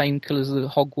colours at the same colours as the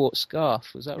Hogwarts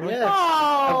scarf. Was that right? Yes.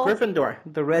 Oh. Of Gryffindor,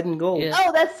 the red and gold. Yeah.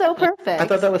 Oh, that's so perfect. I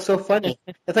thought that was so funny.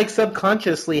 It's like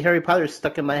subconsciously Harry Potter's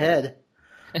stuck in my head.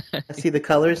 I see the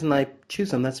colors and I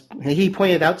choose them. He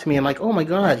pointed out to me. I'm like, oh my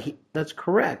god, that's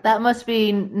correct. That must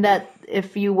be that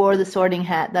if you wore the Sorting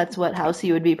Hat, that's what house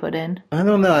you would be put in. I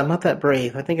don't know. I'm not that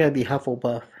brave. I think I'd be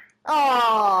Hufflepuff.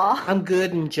 Aww. I'm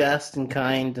good and just and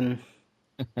kind and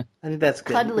I think that's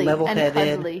good. Cuddly Level-headed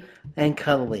and cuddly. And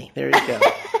cuddly. There you go.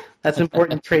 That's an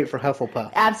important trait for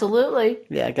Hufflepuff. Absolutely.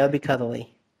 Yeah, gotta be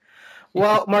cuddly.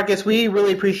 Well, Marcus, we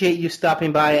really appreciate you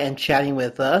stopping by and chatting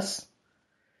with us.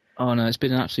 Oh, no, it's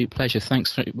been an absolute pleasure.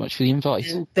 Thanks very much for the invite.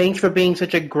 And thanks for being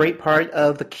such a great part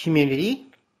of the community.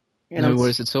 No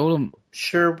worries at all. I'm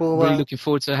sure we'll... really looking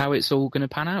forward to how it's all going to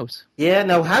pan out. Yeah,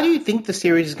 now, how do you think the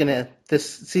series is going to... This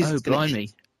season's going to...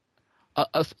 Oh,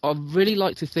 blimey. I'd really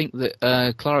like to think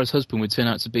that Clara's husband would turn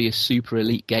out to be a super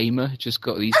elite gamer, just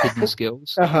got these hidden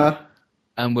skills,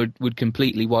 and would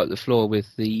completely wipe the floor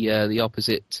with the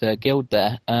opposite guild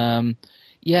there.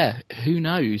 Yeah, who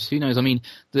knows? Who knows? I mean,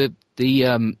 the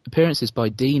appearances by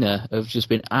Dina have just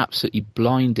been absolutely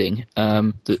blinding.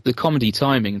 The comedy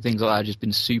timing and things like that have just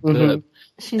been superb.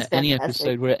 She's Any fantastic.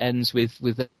 episode where it ends with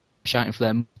them shouting for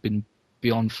them has been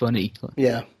beyond funny.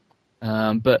 Yeah.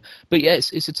 But yeah,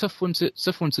 it's a tough one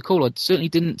to call. I certainly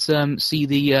didn't see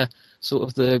the sort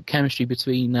of the chemistry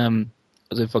between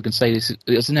I don't know if I can say this.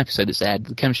 It's an episode that's aired.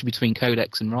 The chemistry between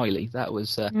Codex and Riley. That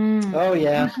was. Oh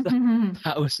yeah.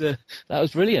 that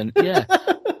was brilliant. Yeah.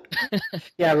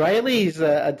 Yeah, Riley's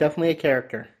definitely a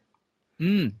character.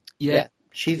 Yeah.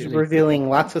 She's revealing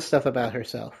lots of stuff about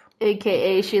herself.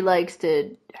 AKA she likes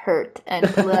to hurt and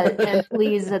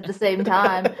please at the same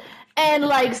time. And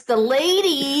likes the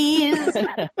ladies.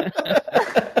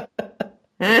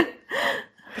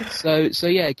 So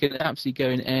yeah, it can absolutely go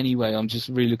in any way. I'm just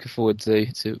really looking forward to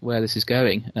where this is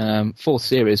going. Fourth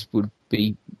series would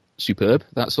be superb.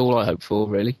 That's all I hope for,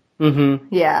 really. Mm-hmm.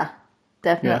 Yeah,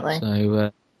 definitely.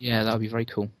 So yeah, that would be very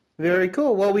cool. Very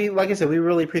cool. Well, like I said, we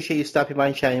really appreciate you stopping by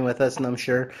and chatting with us, and I'm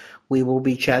sure we will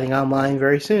be chatting online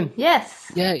very soon.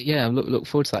 Yes. Yeah. Look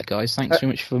forward to that, guys. Thanks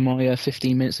very much for my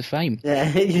 15 minutes of fame. Yeah,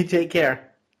 you take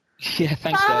care. Yeah,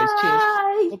 thanks, guys. Cheers.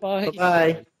 Bye-bye.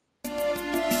 Bye-bye.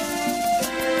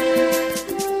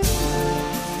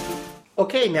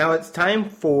 Okay, now it's time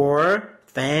for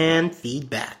fan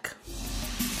feedback.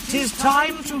 'Tis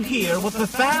time to hear what the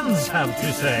fans have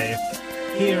to say.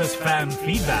 Here's fan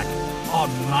feedback on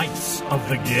Knights of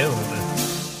the Guild.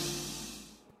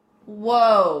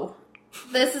 Whoa.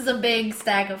 This is a big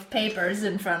stack of papers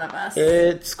in front of us.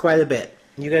 It's quite a bit.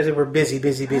 You guys were busy.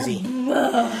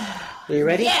 Are you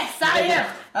ready? Yes, I am.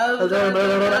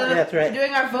 That's right. We're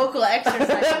doing our vocal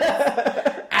exercises.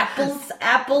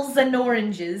 Apples and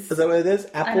oranges. Is that what it is?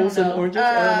 Apples and oranges?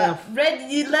 I don't know.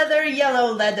 Red leather,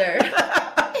 yellow leather.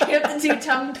 You have to do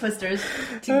tongue twisters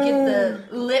to get the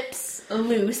lips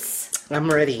loose. I'm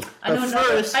ready. I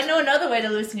know another way to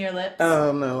loosen your lips.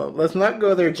 Oh no, let's not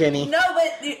go there, Jenny. No,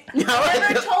 but I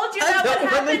never told you that what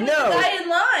happened to the guy in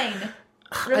line.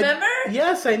 Remember?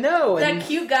 Yes, I know. That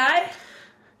cute guy?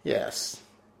 Yes.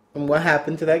 And what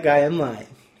happened to that guy in line?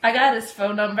 I got his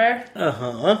phone number.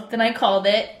 Uh-huh. Then I called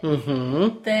it.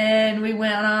 Mm-hmm. Then we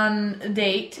went on a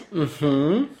date.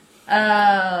 Mm-hmm.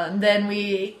 Then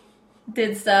we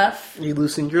did stuff. You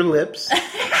loosened your lips.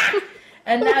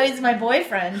 And now he's my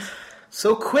boyfriend.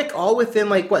 So quick, all within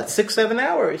 6-7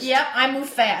 hours. Yep, I move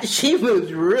fast. She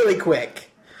moves really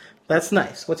quick. That's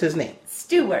nice. What's his name?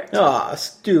 Stuart. Aw,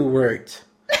 Stuart.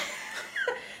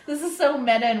 This is so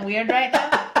meta and weird right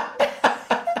now.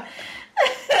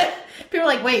 People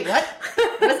are like, wait, what?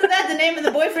 Wasn't that the name of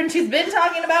the boyfriend she's been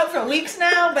talking about for weeks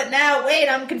now? But now, wait,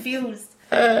 I'm confused.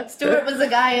 Stuart was the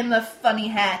guy in the funny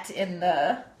hat in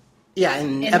the... Yeah,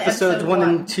 in episodes 1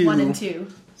 and 2. 1 and 2.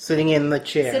 Sitting in the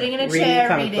chair. Sitting in a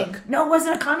chair reading. Book. No, it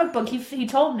wasn't a comic book. He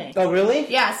told me. Oh, really?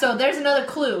 Yeah, so there's another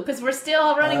clue, because we're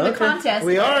still running the contest.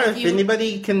 We are. If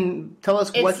anybody can tell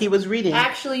us what he was reading.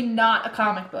 Actually not a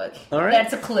comic book. All right.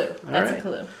 That's a clue. That's a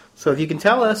clue. So if you can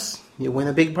tell us, you win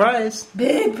a big prize.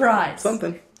 Big prize.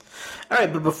 Something. All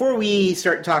right, but before we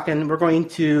start talking, we're going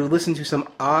to listen to some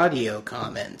audio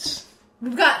comments.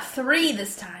 We've got 3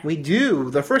 this time. We do.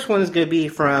 The first one is going to be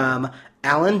from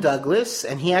Alan Douglas,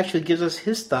 and he actually gives us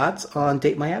his thoughts on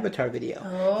Date My Avatar video.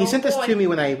 Oh, he sent this to me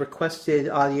when I requested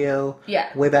audio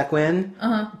way back when,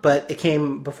 but it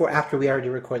came after we already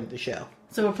recorded the show.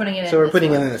 So we're putting it in So we're this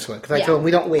putting one. it in this one, because I told him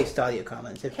we don't waste audio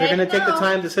comments. If they're going to take the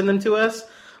time to send them to us,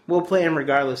 we'll play them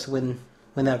regardless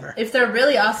whenever. If they're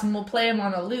really awesome, we'll play them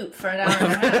on a loop for an hour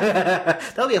and a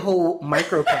half. That'll be a whole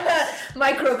microcast.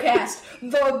 Microcast.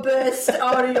 The best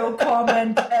audio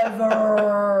comment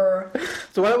ever.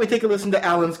 So why don't we take a listen to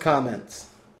Alan's comments?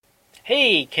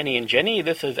 Hey, Kenny and Jenny,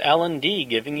 this is Alan D.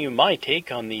 giving you my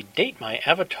take on the Date My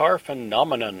Avatar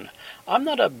phenomenon. I'm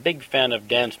not a big fan of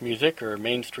dance music or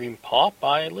mainstream pop.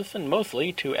 I listen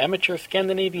mostly to amateur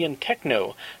Scandinavian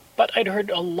techno, but I'd heard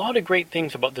a lot of great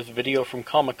things about this video from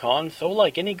Comic-Con, so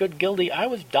like any good guildie, I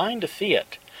was dying to see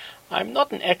it. I'm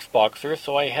not an Xboxer,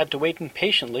 so I had to wait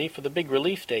impatiently for the big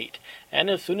release date, and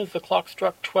as soon as the clock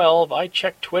struck 12, I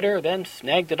checked Twitter, then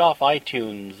snagged it off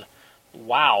iTunes.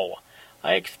 Wow.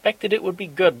 I expected it would be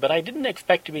good, but I didn't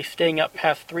expect to be staying up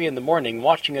past 3 in the morning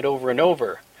watching it over and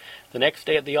over. The next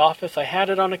day at the office, I had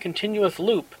it on a continuous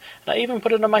loop, and I even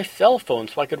put it on my cell phone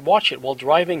so I could watch it while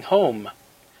driving home.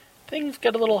 Things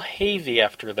get a little hazy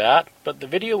after that, but the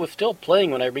video was still playing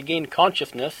when I regained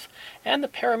consciousness, and the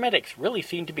paramedics really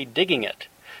seemed to be digging it.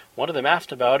 One of them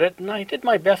asked about it, and I did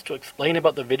my best to explain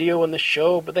about the video and the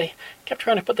show, but they kept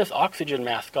trying to put this oxygen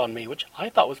mask on me, which I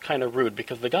thought was kind of rude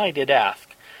because the guy did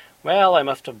ask. Well, I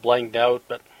must have blanked out,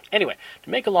 but anyway, to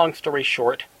make a long story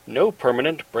short, no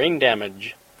permanent brain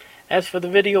damage. As for the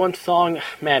video and song,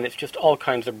 man, it's just all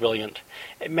kinds of brilliant.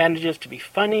 It manages to be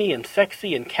funny and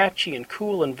sexy and catchy and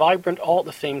cool and vibrant all at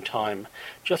the same time.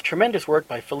 Just tremendous work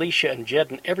by Felicia and Jed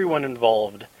and everyone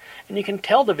involved. And you can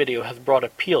tell the video has broad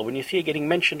appeal when you see it getting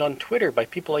mentioned on Twitter by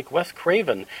people like Wes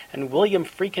Craven and William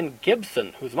freaking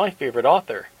Gibson, who's my favorite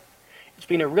author. It's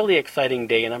been a really exciting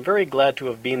day, and I'm very glad to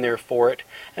have been there for it,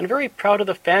 and very proud of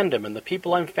the fandom and the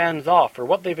people I'm fans of for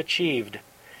what they've achieved.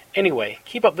 Anyway,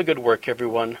 keep up the good work,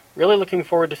 everyone. Really looking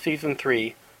forward to Season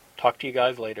 3. Talk to you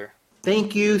guys later.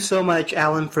 Thank you so much,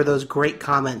 Alan, for those great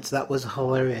comments. That was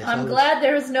hilarious. I'm glad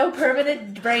there is no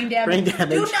permanent brain damage. Brain damage.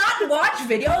 Do not watch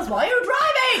videos while you're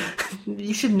driving!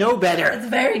 You should know better. It's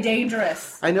very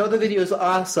dangerous. I know the video is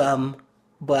awesome,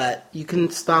 but you can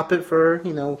stop it for,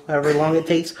 however long it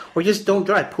takes, or just don't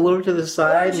drive. Pull over to the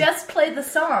side. Or just play the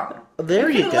song.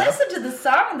 There you go. Listen to the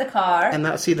song in the car. And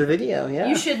not see the video, yeah.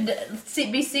 You should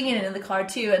be singing it in the car,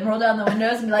 too, and roll down the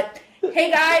windows and be like,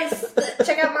 hey, guys,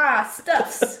 check out my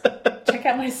stuffs. Check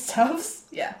out my stuffs?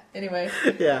 Yeah, anyway.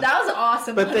 Yeah. That was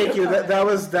awesome. But thank you.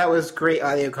 That was great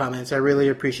audio comments. I really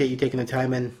appreciate you taking the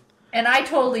time in. And I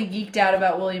totally geeked out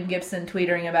about William Gibson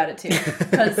tweeting about it, too,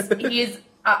 because he's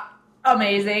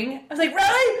amazing. I was like,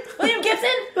 really? William Gibson?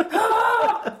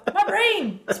 Oh, my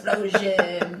brain!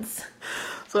 Explosions.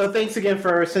 So thanks again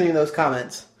for sending those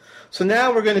comments. So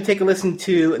now we're going to take a listen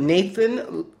to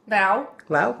Nathan Lau?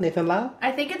 Nathan Lau?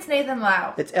 I think it's Nathan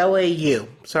Lau. It's L-A-U.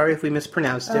 Sorry if we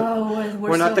mispronounced it. Oh,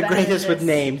 we're not so the bad greatest at with this.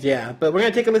 names, yeah. But we're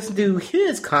going to take a listen to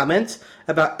his comments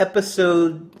about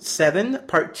Episode 7,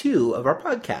 Part 2 of our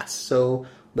podcast. So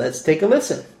let's take a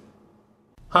listen.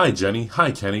 Hi, Jenny.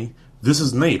 Hi, Kenny. This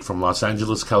is Nate from Los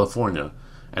Angeles, California,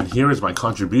 and here is my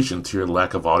contribution to your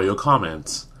lack of audio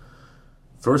comments.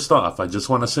 First off, I just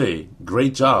want to say,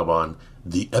 great job on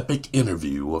the epic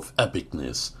interview of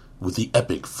epicness with the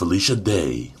epic Felicia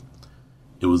Day.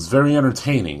 It was very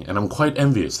entertaining, and I'm quite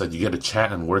envious that you get to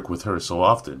chat and work with her so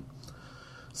often.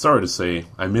 Sorry to say,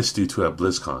 I missed you two at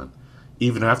BlizzCon,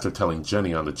 even after telling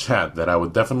Jenny on the chat that I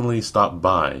would definitely stop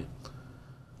by.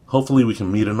 Hopefully we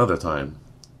can meet another time.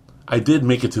 I did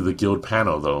make it to the guild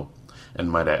panel, though,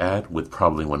 and might I add, with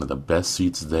probably one of the best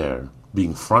seats there,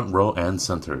 being front row and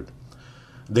centered.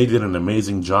 They did an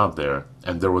amazing job there,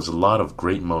 and there was a lot of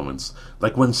great moments,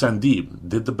 like when Sandeep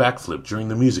did the backflip during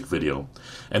the music video,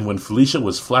 and when Felicia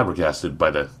was flabbergasted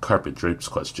by the carpet drapes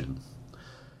question.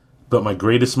 But my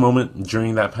greatest moment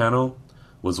during that panel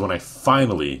was when I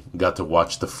finally got to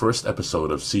watch the first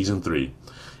episode of Season 3.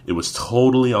 It was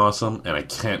totally awesome, and I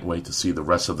can't wait to see the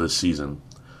rest of this season.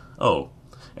 Oh,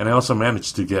 and I also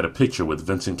managed to get a picture with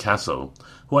Vincent Casso,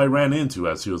 who I ran into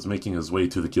as he was making his way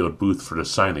to the guild booth for the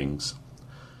signings.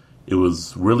 It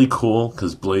was really cool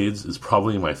because Blades is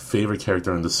probably my favorite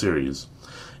character in the series,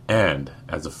 and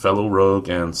as a fellow rogue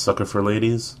and sucker for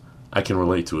ladies, I can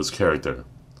relate to his character.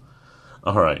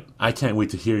 Alright, I can't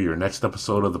wait to hear your next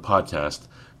episode of the podcast.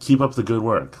 Keep up the good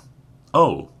work.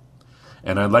 Oh,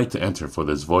 and I'd like to enter for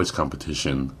this voice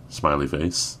competition, smiley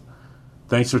face.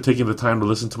 Thanks for taking the time to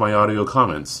listen to my audio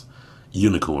comments.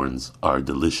 Unicorns are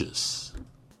delicious.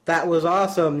 That was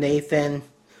awesome, Nathan.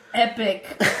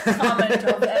 Epic comment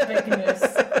of epicness.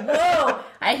 Whoa!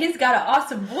 He's got an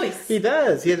awesome voice. He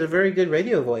does. He has a very good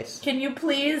radio voice. Can you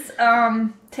please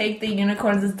take the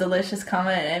Unicorns is Delicious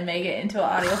comment and make it into an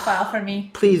audio file for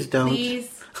me? Please don't.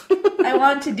 Please. I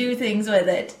want to do things with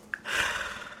it.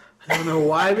 I don't know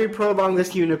why we prolong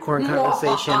this unicorn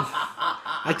conversation.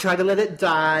 I try to let it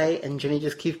die, and Jenny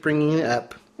just keeps bringing it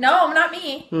up. No, not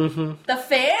me. Mm-hmm. The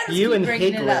fans You keep and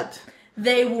bringing it up. Higlet.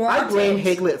 They want I blame it.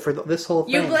 Higlet for this whole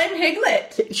thing. You blame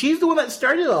Higlet. She's the one that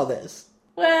started all this.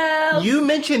 Well... You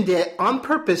mentioned it on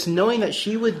purpose, knowing that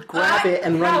she would grab it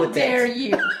and run with it. How dare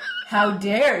you? How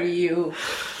dare you?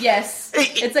 Yes,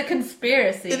 it's a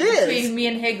conspiracy between me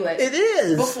and Higlet. It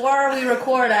is. Before we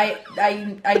record,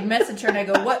 I message her and I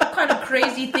go, what kind of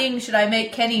crazy thing should I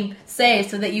make Kenny say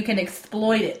so that you can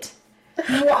exploit it?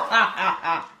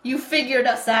 You figured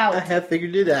us out. I have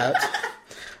figured it out.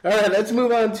 All right, let's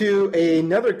move on to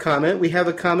another comment. We have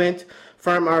a comment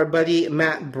from our buddy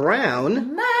Matt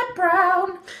Brown. Matt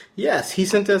Brown. Yes, he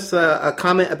sent us a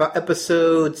comment about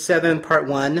episode 7, part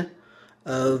 1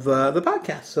 of the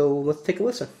podcast. So let's take a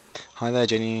listen. Hi there,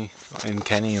 Jenny and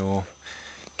Kenny, or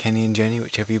Kenny and Jenny,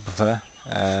 whichever you prefer.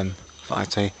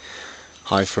 I'd say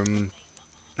hi from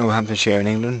Northamptonshire in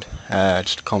England.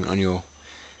 Just a comment on your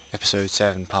episode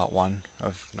 7, part 1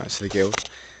 of Knights of the Guild.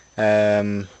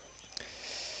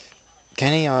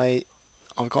 Kenny, I've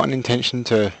got an intention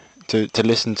to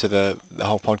listen to the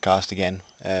whole podcast again,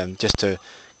 just to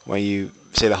where you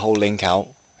say the whole link out,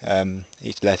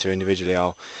 each letter individually.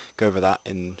 I'll go over that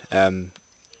and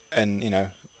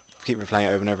keep replaying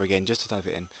it over and over again, just to type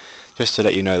it in, just to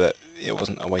let you know that it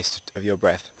wasn't a waste of your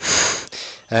breath.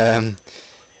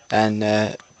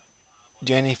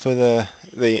 Jenny, for the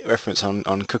reference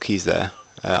on cookies there,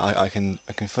 I can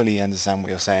fully understand what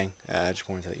you're saying. I just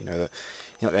wanted to let you know that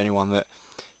you're not the only one that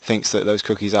thinks that those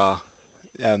cookies are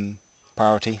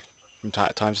priority from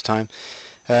time to time.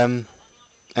 And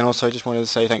also, I just wanted to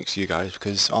say thanks to you guys,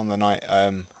 because on the night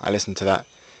I listened to that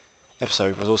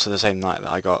episode was also the same night that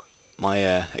I got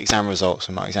my exam results,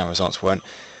 and my exam results weren't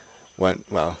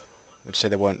well, I'd say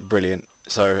they weren't brilliant.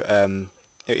 So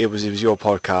it was your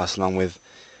podcast, along with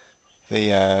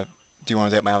the Do You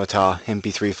Want to Date My Avatar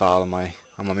MP3 file on my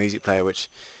music player, which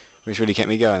really kept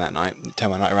me going that night. It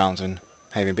turned my night around and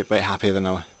made me a bit happier than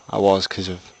I was because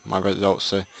of my results.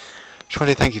 So just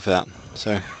wanted to thank you for that.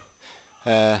 So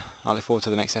I look forward to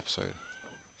the next episode.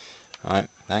 Alright,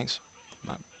 thanks.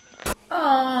 Bye.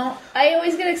 Oh, I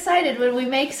always get excited when we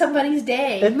make somebody's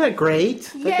day. Isn't that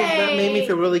great? Yay! That made me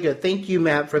feel really good. Thank you,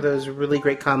 Matt, for those really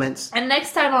great comments. And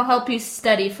next time I'll help you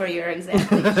study for your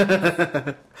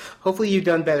exam. Hopefully you've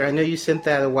done better. I know you sent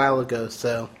that a while ago,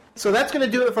 so that's going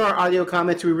to do it for our audio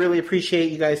comments. We really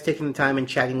appreciate you guys taking the time and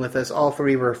chatting with us. All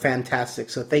three were fantastic.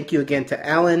 So thank you again to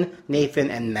Alan, Nathan,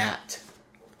 and Matt.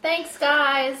 Thanks,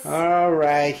 guys. All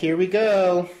right, here we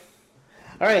go.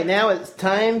 All right, now it's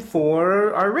time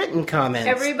for our written comments.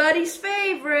 Everybody's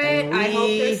favorite. I hope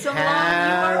there's some long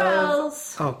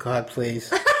URLs. Oh, God,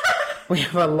 please. We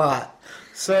have a lot.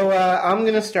 So I'm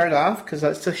going to start off because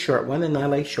that's a short one, and I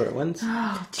like short ones.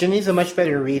 Oh, Jenny's a much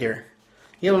better reader.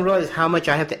 You don't realize how much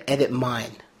I have to edit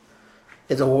mine.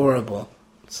 It's horrible.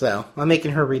 So I'm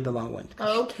making her read the long one.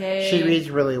 Okay. She reads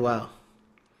really well.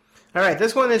 All right,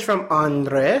 this one is from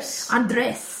Andres.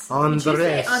 Andres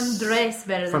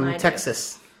better than from I do.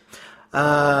 Texas.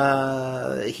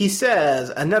 He says,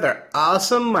 another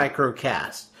awesome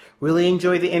microcast. Really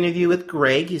enjoyed the interview with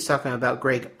Greg. He's talking about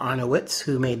Greg Arnowitz,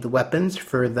 who made the weapons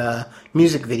for the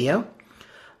music video.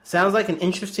 Sounds like an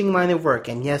interesting line of work,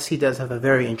 and yes, he does have a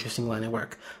very interesting line of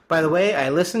work. By the way, I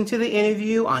listened to the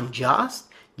interview on Jost.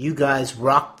 You guys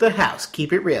rocked the house.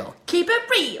 Keep it real. Keep it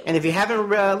real. And if you haven't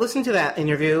listened to that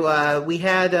interview, we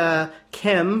had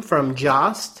Kim from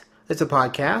Jost. It's a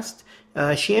podcast.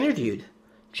 She interviewed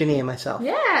Jenny and myself.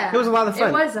 Yeah. It was a lot of fun.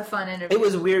 It was a fun interview. It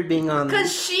was weird being on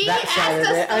because she that side of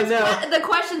it. asked us the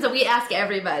questions that we ask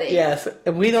everybody. Yes.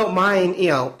 And we don't mind,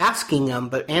 asking them,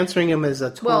 but answering them is a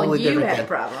totally different thing. Well, you had a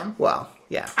problem. Well,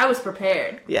 yeah. I was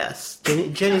prepared. Yes.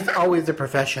 Jenny's always a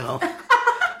professional.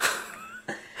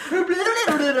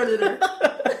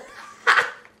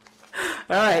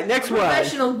 All right, next one.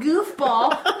 Professional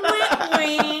goofball.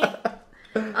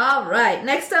 All right,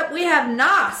 next up we have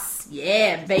Nos.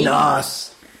 Yeah, baby.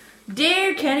 Nos.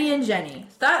 Dear Kenny and Jenny,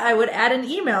 thought I would add an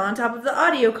email on top of the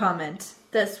audio comment.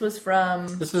 This is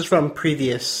from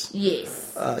previous.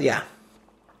 Yes. Yeah.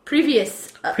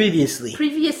 Previously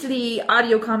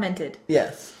audio commented.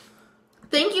 Yes.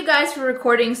 Thank you guys for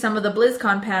recording some of the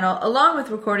BlizzCon panel along with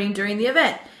recording during the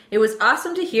event. It was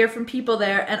awesome to hear from people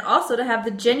there and also to have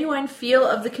the genuine feel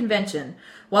of the convention.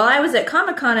 While I was at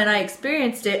Comic-Con and I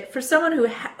experienced it, for someone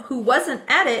who wasn't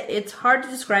at it, it's hard to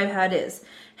describe how it is.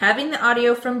 Having the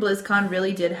audio from BlizzCon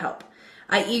really did help.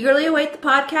 I eagerly await the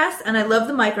podcast, and I love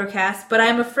the microcast, but I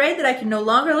am afraid that I can no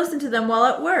longer listen to them while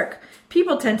at work.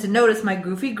 People tend to notice my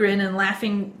goofy grin and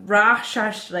laughing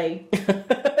raucously.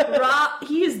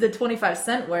 He used the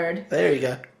 25-cent word. There you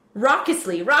go.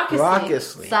 Raucously.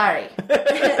 Raucously. Sorry.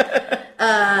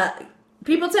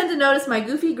 People tend to notice my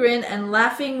goofy grin and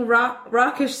laughing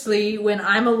raucously when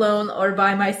I'm alone or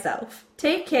by myself.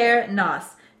 Take care, Nos.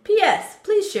 P.S.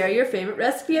 Please share your favorite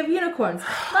recipe of unicorns.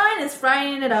 Mine is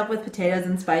frying it up with potatoes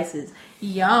and spices.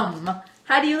 Yum.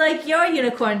 How do you like your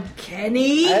unicorn,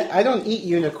 Kenny? I don't eat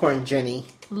unicorn, Jenny.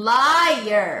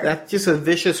 Liar. That's just a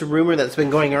vicious rumor that's been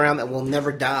going around that will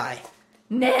never die.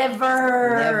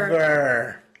 Never.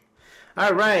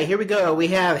 All right, here we go. We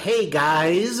have Hey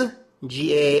Guys,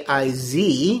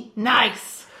 G-A-I-Z.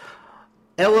 Nice.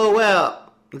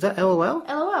 LOL. Is that LOL?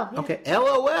 LOL. Yeah. Okay,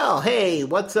 LOL. Hey,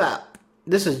 what's up?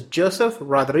 This is Joseph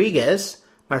Rodriguez.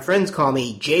 My friends call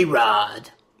me J-Rod.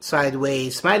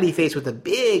 Sideways smiley face with a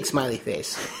big smiley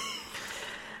face.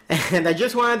 And I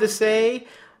just wanted to say,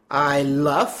 I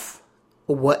love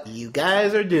what you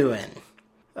guys are doing.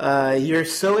 You're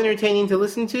so entertaining to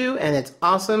listen to, and it's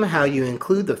awesome how you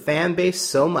include the fan base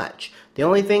so much. The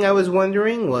only thing I was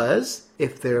wondering was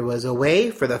if there was a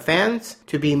way for the fans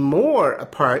to be more a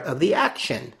part of the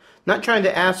action. Not trying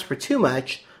to ask for too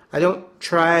much. I don't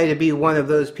try to be one of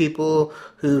those people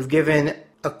who've given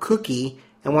a cookie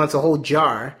and wants a whole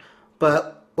jar,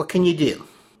 but what can you do?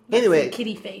 Anyway, It's a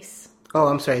kitty face. Oh,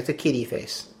 I'm sorry, it's a kitty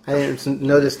face. I didn't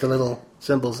notice the little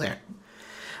symbols there.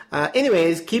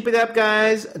 Anyways, keep it up,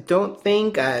 guys. Don't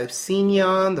think I've seen you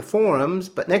on the forums,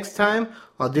 but next time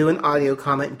I'll do an audio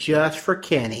comment just for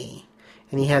Kenny.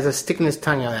 And he has a sticking his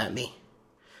tongue out at me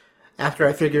after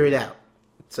I figure it out.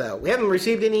 So, we haven't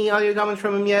received any audio comments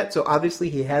from him yet, so obviously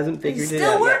he hasn't figured it out. He's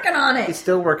still working on it. He's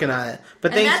still working on it.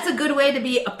 But and that's a good way to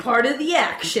be a part of the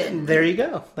action. There you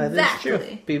go. That Exactly.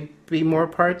 is true. Be more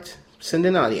part, send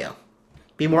in audio.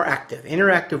 Be more active,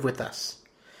 interactive with us.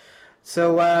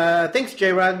 So, thanks,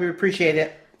 J-Rod. We appreciate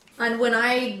it. And when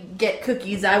I get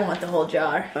cookies, I want the whole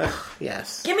jar.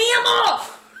 Yes. Give me them all!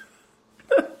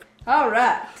 All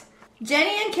right.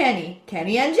 Jenny and Kenny.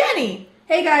 Kenny and Jenny.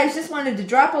 Hey guys, just wanted to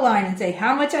drop a line and say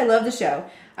how much I love the show.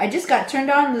 I just got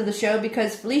turned on to the show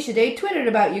because Felicia Day twittered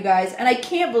about you guys, and I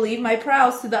can't believe my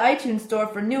prowls through the iTunes store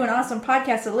for new and awesome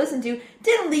podcasts to listen to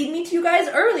didn't lead me to you guys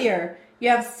earlier. You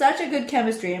have such a good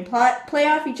chemistry and play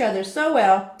off each other so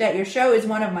well that your show is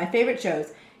one of my favorite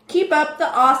shows. Keep up the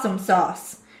awesome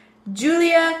sauce.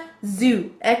 Julia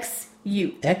Zhu,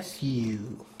 X-U.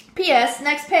 X-U. P.S.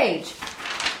 Next page.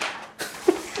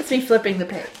 That's me flipping the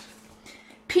page.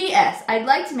 P.S. I'd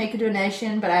like to make a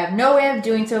donation, but I have no way of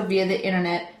doing so via the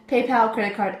internet, PayPal,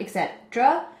 credit card,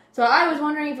 etc. So I was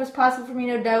wondering if it was possible for me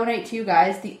to donate to you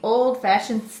guys the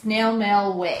old-fashioned snail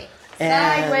mail way.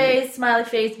 Sideways, smiley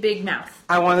face, big mouth.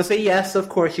 I want to say yes, of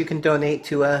course you can donate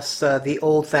to us the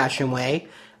old-fashioned way.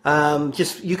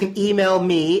 You can email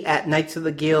me at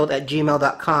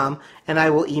knightsoftheguild@gmail.com, and I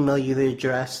will email you the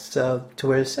address to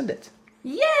where to send it.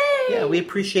 Yay! Yeah, we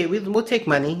appreciate. We'll take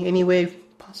money any way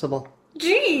possible.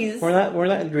 Jeez. We're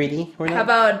not greedy. We're not. How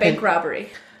about bank robbery?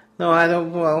 No, I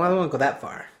don't. Well, I don't want to go that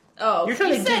far. Oh, you're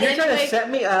trying to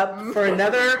set me up for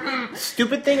another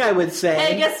stupid thing. I would say.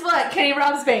 Hey, guess what? Kenny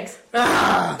robs banks.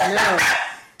 No.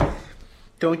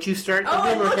 Don't you start the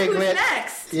rumor, look Higlet. who's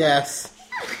next. Yes.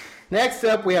 Next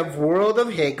up, we have World of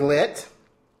Higlet.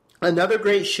 Another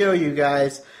great show, you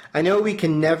guys. I know we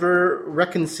can never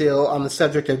reconcile on the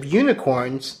subject of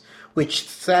unicorns, which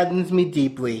saddens me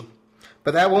deeply.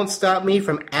 But that won't stop me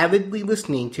from avidly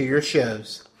listening to your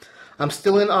shows. I'm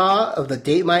still in awe of the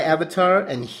Date My Avatar,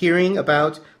 and hearing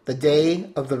about the day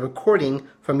of the recording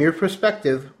from your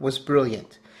perspective was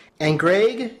brilliant. And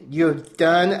Greg, you have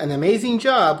done an amazing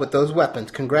job with those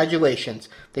weapons. Congratulations.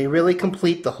 They really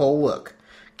complete the whole look.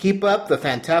 Keep up the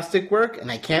fantastic work,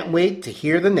 and I can't wait to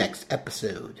hear the next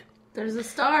episode. There's a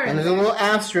star And in there's a little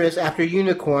asterisk after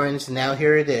unicorns. Now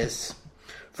here it is.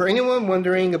 For anyone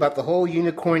wondering about the whole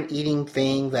unicorn eating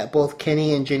thing that both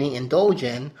Kenny and Jenny indulge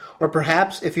in, or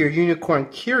perhaps if you're unicorn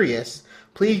curious,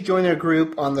 please join our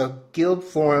group on the guild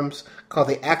forums called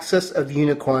the Axis of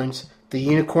Unicorns, the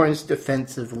Unicorns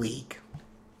Defensive League.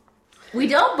 We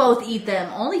don't both eat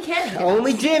them. Only Kenny does.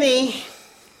 Only Jenny.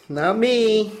 Not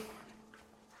me.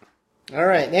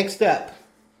 Alright, next up.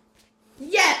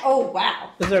 Yeah. Oh, wow.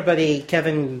 This is our buddy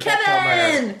Kevin.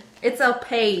 Kevin! It's a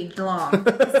page long.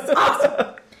 This is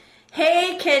awesome.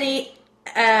 Hey, Kenny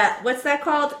what's that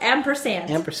called? Ampersand.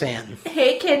 Ampersand.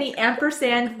 Hey, Kenny,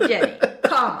 ampersand, Jenny,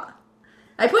 comma.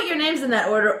 I put your names in that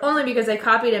order only because I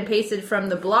copied and pasted from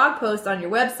the blog post on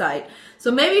your website.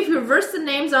 So maybe if you reverse the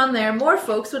names on there, more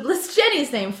folks would list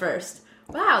Jenny's name first.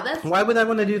 Wow, that's... Why would I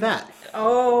want to do that?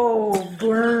 Oh,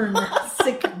 burn.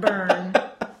 Sick burn.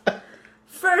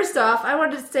 First off, I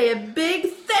wanted to say a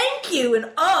big thank you in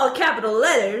all capital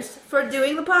letters for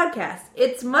doing the podcast.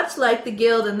 It's much like the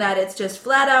Guild in that it's just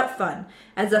flat out fun.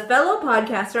 As a fellow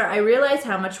podcaster, I realize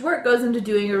how much work goes into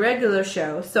doing a regular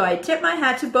show, so I tip my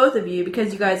hat to both of you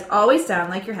because you guys always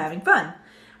sound like you're having fun.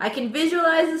 I can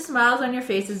visualize the smiles on your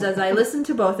faces as I listen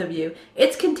to both of you.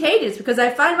 It's contagious because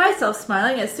I find myself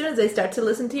smiling as soon as I start to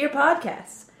listen to your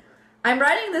podcasts. I'm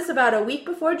writing this about a week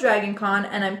before DragonCon,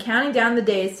 and I'm counting down the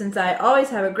days since I always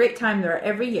have a great time there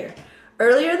every year.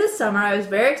 Earlier this summer, I was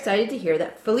very excited to hear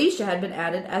that Felicia had been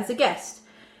added as a guest.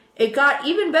 It got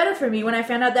even better for me when I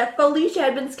found out that Felicia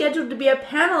had been scheduled to be a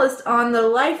panelist on the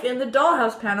Life in the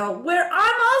Dollhouse panel, where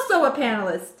I'm also a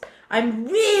panelist. I'm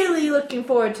really looking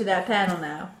forward to that panel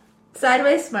now.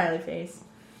 Sideways smiley face.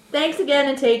 Thanks again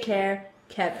and take care.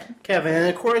 Kevin. And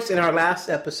of course, in our last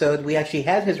episode, we actually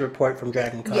had his report from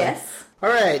DragonCon. Yes. All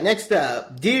right, next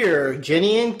up. Dear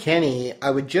Jenny and Kenny,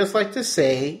 I would just like to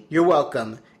say you're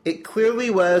welcome. It clearly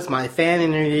was my fan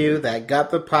interview that got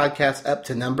the podcast up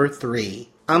to number 3.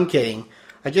 I'm kidding.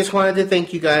 I just wanted to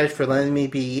thank you guys for letting me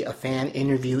be a fan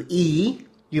interviewee.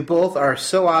 You both are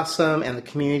so awesome, and the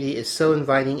community is so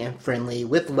inviting and friendly.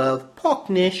 With love,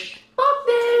 Poknish.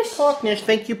 Poknish.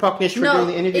 Thank you, Poknish, for doing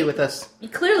the interview with us.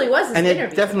 It clearly was this interview.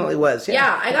 And it definitely was, yeah.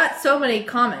 Yeah, I got so many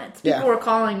comments. People were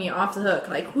calling me off the hook.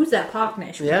 Like, who's that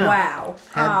Poknish? Yeah. Wow.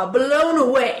 Blown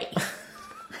away.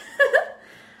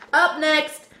 Up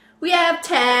next, we have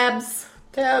Tabs.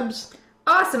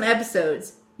 Awesome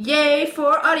episodes. Yay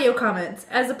for audio comments.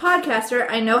 As a podcaster,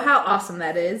 I know how awesome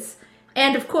that is.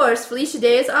 And of course, Felicia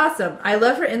Day is awesome. I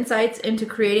love her insights into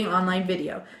creating online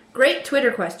video. Great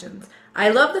Twitter questions. I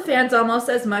love the fans almost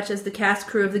as much as the cast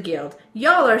crew of the Guild.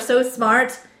 Y'all are so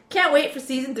smart. Can't wait for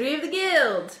season 3 of the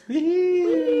Guild.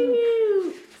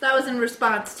 Woo! So that was in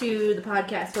response to the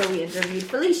podcast where we interviewed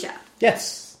Felicia.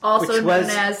 Yes. Also known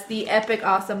as the Epic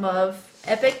Awesome of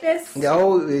Epicness.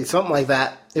 No, something like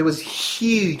that. It was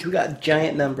huge. We got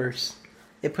giant numbers.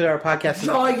 It put our podcast in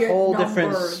a whole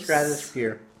different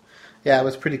stratosphere. Yeah, it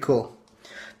was pretty cool.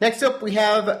 Next up, we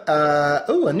have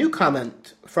a new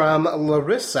comment from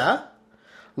Larissa.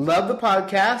 Love the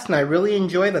podcast, and I really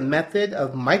enjoy the method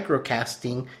of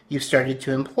microcasting you've started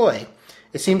to employ.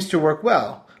 It seems to work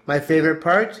well. My favorite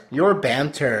part, your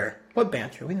banter. What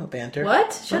banter? We know banter.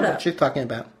 What? Shut up. What she's talking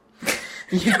about.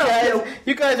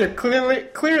 You guys are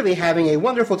clearly having a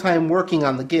wonderful time working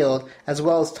on the Guild, as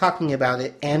well as talking about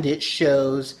it, and it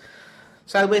shows.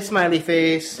 Sideways smiley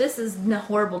face. This is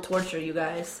horrible torture, you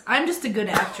guys. I'm just a good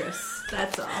actress.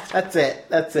 That's all. That's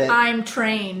it. I'm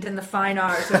trained in the fine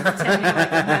arts of pretending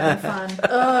like I'm having fun.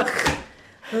 Ugh.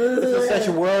 This is such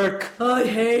work. I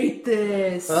hate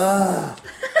this. All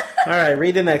right,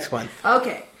 read the next one.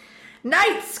 Okay.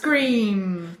 Night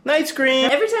Scream.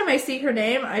 Every time I see her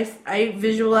name, I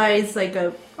visualize like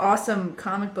a awesome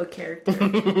comic book character.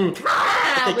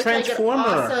 A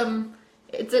Transformer.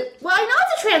 Like I know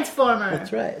it's a Transformer.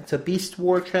 That's right. It's a Beast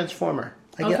War Transformer.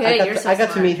 You're so I got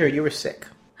to smart. meet her. You were sick.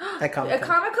 At Comic-Con. At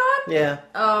Comic-Con? Yeah.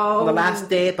 Oh. On the last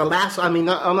day, I'm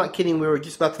not kidding. We were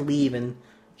just about to leave, and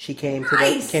she came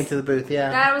to the booth. Yeah.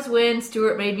 That was when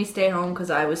Stuart made me stay home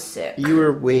because I was sick. You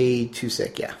were way too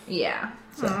sick. Yeah. Yeah.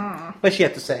 So, what's she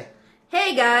have to say?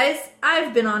 Hey guys,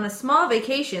 I've been on a small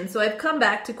vacation, so I've come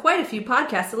back to quite a few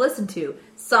podcasts to listen to.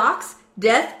 Socks,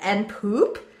 Death, and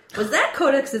Poop? Was that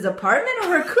Codex's apartment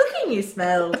or her cooking you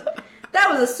smelled? That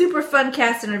was a super fun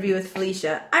cast interview with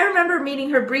Felicia. I remember meeting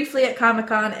her briefly at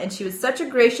Comic-Con, and she was such a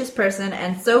gracious person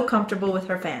and so comfortable with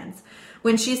her fans.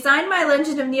 When she signed my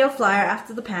Legend of Neo flyer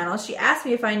after the panel, she asked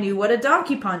me if I knew what a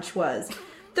donkey punch was.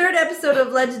 3rd episode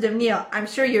of Legend of Neo. I'm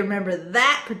sure you remember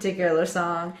that particular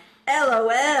song.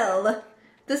 LOL.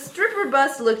 The stripper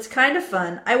bus looked kind of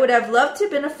fun. I would have loved to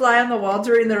have been a fly on the wall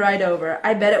during the ride over.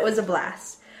 I bet it was a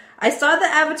blast. I saw the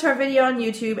Avatar video on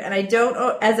YouTube, and I don't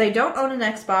own an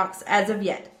Xbox as of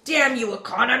yet. Damn you,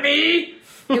 economy!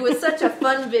 It was such a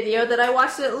fun video that I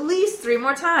watched it at least 3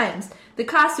 more times. The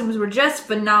costumes were just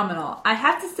phenomenal. I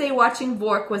have to say watching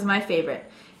Vork was my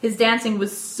favorite. His dancing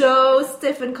was so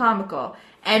stiff and comical.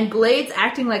 And Blades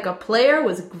acting like a player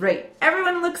was great.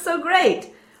 Everyone looks so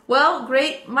great. Well,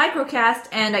 great microcast,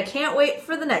 and I can't wait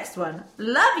for the next one.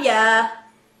 Love ya!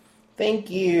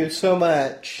 Thank you so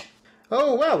much.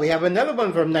 Oh, wow, we have another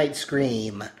one from Night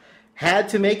Scream. Had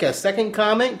to make a second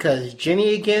comment because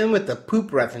Jenny again with the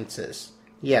poop references.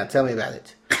 Yeah, tell me about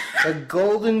it. A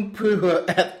golden poo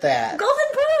at that. Golden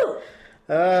poo!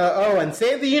 And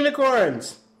save the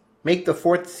unicorns. Make the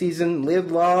 4th season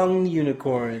live long,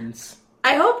 unicorns.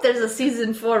 I hope there's a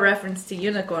season 4 reference to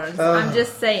unicorns. I'm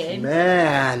just saying.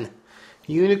 Man.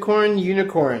 Unicorns.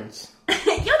 Unicorn!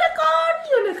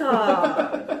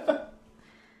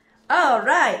 All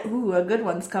right. Ooh, a good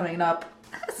one's coming up.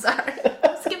 Sorry.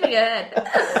 I'm skipping ahead.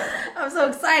 I'm so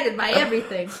excited by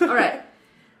everything. All right.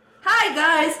 Hi,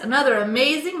 guys. Another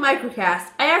amazing microcast.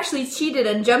 I actually cheated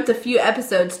and jumped a few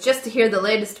episodes just to hear the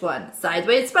latest one.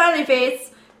 Sideways smiley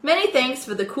face. Many thanks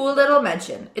for the cool little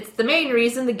mention. It's the main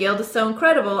reason the Guild is so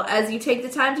incredible, as you take the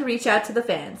time to reach out to the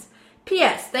fans.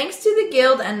 P.S. Thanks to the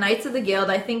Guild and Knights of the Guild,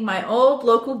 I think my old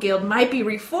local guild might be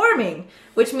reforming,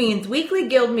 which means weekly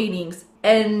guild meetings,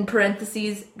 in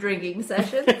parentheses, drinking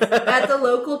sessions, at the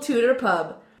local Tudor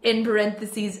pub, in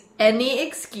parentheses, any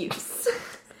excuse.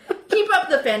 Keep up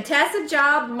the fantastic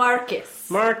job, Marcus.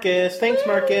 Marcus. Thanks,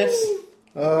 Marcus.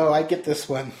 Oh, I get this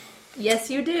one. Yes,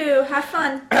 you do. Have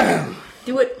fun.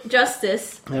 Do it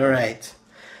justice. All right.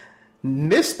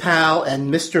 Miss Powell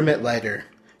and Mr. Mitlighter.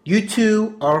 You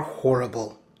two are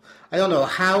horrible. I don't know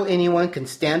how anyone can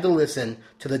stand to listen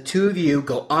to the two of you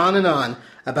go on and on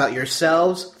about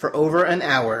yourselves for over an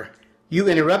hour. You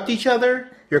interrupt each other,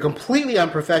 you're completely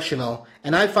unprofessional,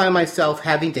 and I find myself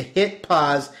having to hit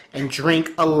pause and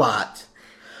drink a lot.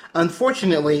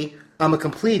 Unfortunately, I'm a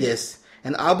completist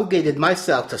and obligated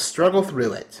myself to struggle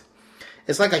through it.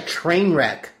 It's like a train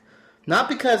wreck. Not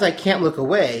because I can't look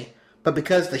away, but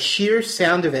because the sheer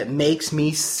sound of it makes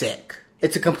me sick.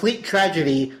 It's a complete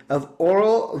tragedy of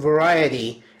oral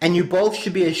variety, and you both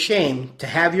should be ashamed to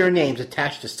have your names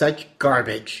attached to such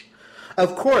garbage.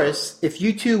 Of course, if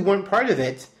you two weren't part of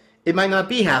it, it might not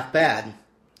be half bad.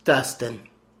 Dustin.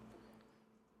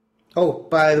 Oh,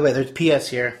 by the way, there's PS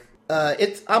here.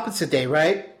 It's opposite day,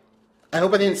 right? I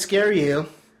hope I didn't scare you.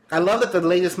 I love that the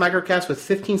latest microcast was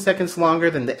 15 seconds longer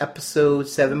than the episode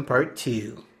 7 part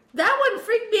 2. That one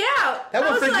freaked me out. That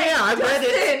one freaked me out. I read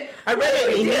it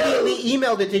and immediately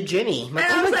emailed it to Jenny. And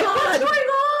I was like, what's going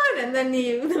on? And then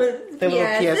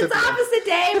yes, it's opposite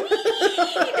day.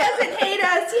 He doesn't hate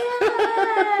us.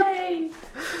 Yay!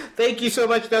 Thank you so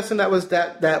much, Dustin. That was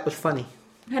funny.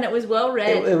 And it was well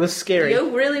read. It was scary.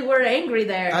 You really were angry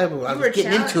there. I was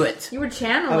getting into it. You were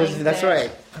channeling. That's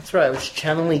right. I was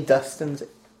channeling Dustin's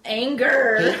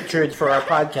anger, hatred for our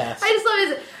podcast. I just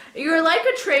love it. You're like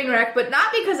a train wreck, but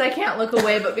not because I can't look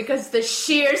away, but because the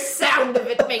sheer sound of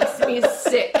it makes me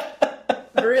sick.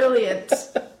 Brilliant.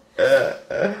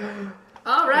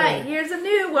 All right, here's a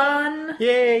new one.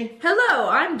 Yay. Hello,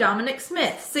 I'm Dominic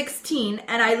Smith, 16,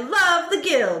 and I love the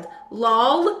Guild.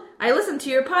 LOL. I listened to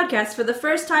your podcast for the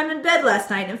first time in bed last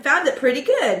night and found it pretty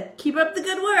good. Keep up the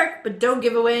good work, but don't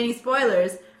give away any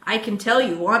spoilers. I can tell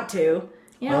you want to.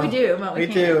 Yeah, we do, but we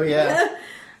can't. We do, yeah.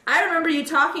 I remember you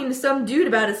talking to some dude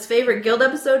about his favorite Guild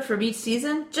episode from each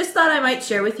season. Just thought I might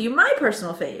share with you my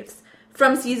personal faves.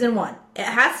 From season 1. It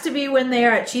has to be when they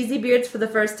are at Cheesy Beards for the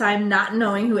first time, not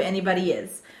knowing who anybody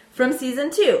is. From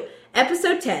season 2.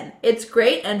 Episode 10. It's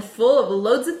great and full of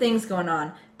loads of things going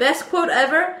on. Best quote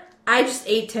ever, I just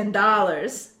ate $10.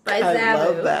 By Zabu. I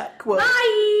love that quote.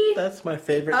 Bye! That's my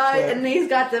favorite quote. And he's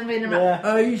got them in his mouth.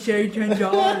 I just ate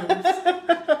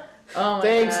 $10. Oh my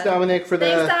Thanks, God. Dominic, for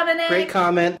the great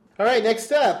comment. All right, next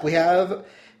up, we have,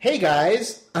 hey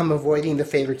guys, I'm avoiding the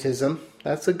favoritism.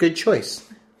 That's a good choice.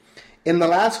 In the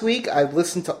last week, I've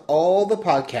listened to all the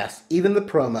podcasts, even the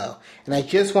promo, and I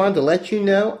just wanted to let you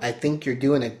know I think you're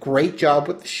doing a great job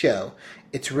with the show.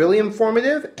 It's really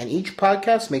informative, and each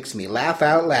podcast makes me laugh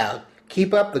out loud.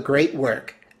 Keep up the great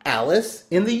work. Alice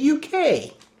in the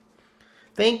UK.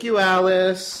 Thank you,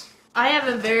 Alice. I have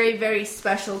a very, very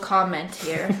special comment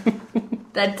here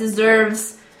that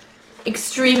deserves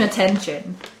extreme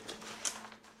attention.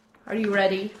 Are you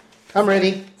ready? I'm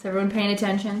ready. Is everyone paying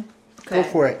attention? Okay. Go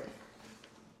for it.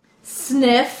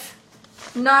 Sniff.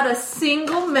 Not a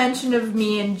single mention of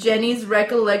me in Jenny's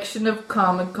recollection of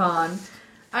Comic-Con.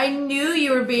 I knew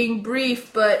you were being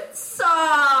brief, but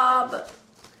sob.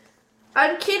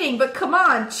 I'm kidding, but come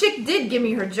on. Chick did give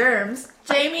me her germs.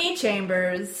 Jamie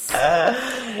Chambers.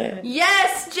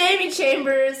 Yes, Jamie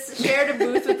Chambers shared a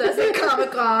booth with us at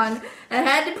Comic-Con and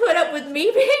had to put up with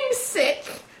me being sick.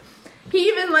 He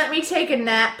even let me take a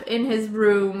nap in his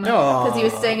room because he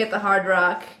was staying at the Hard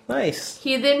Rock. Nice.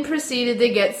 He then proceeded to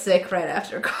get sick right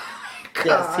after Comic-Con.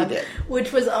 Yes, he did.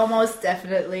 Which was almost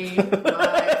definitely my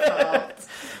fault.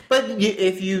 But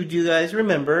if you do guys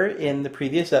remember, in the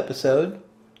previous episode,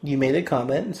 You made a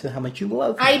comment and said how much you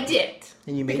love him. I did.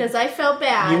 And you made, because I felt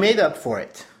bad. You made up for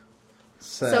it.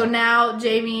 So now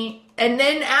Jamie... And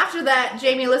then after that,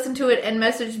 Jamie listened to it and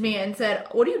messaged me and said,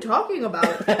 what are you talking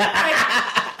about?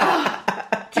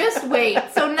 Just wait.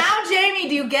 So now, Jamie,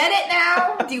 do you get it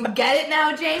now? Do you get it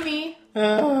now, Jamie?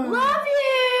 Love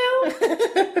you!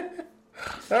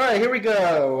 Alright, here we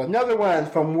go. Another one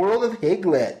from World of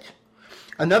Higlet.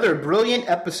 Another brilliant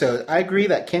episode. I agree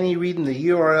that Kenny reading the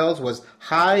URLs was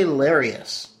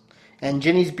hilarious. And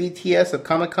Jenny's BTS of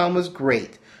Comic-Con was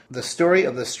great. The story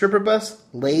of the stripper bus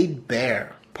laid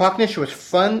bare. Pocknish was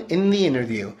fun in the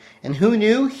interview. And who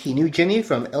knew? He knew Jenny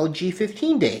from LG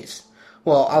 15 days.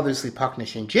 Well, obviously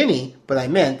Pocknish and Jenny, but I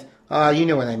meant, you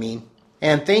know what I mean.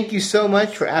 And thank you so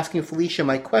much for asking Felicia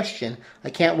my question. I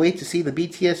can't wait to see the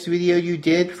BTS video you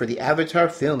did for the Avatar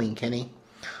filming, Kenny.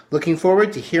 Looking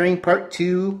forward to hearing part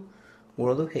 2,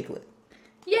 World of Higlet.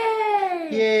 Yay!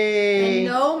 Yay! And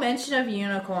no mention of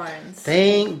unicorns.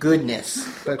 Thank goodness.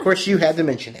 But of course you had to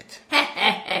mention it.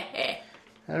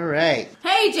 Alright.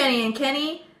 Hey, Jenny and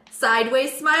Kenny.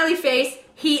 Sideways smiley face.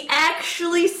 He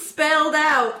actually spelled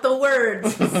out the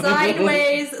words.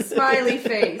 Sideways smiley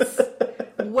face.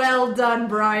 Well done,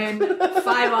 Brian.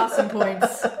 5 awesome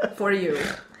points for you.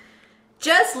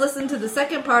 Just listen to the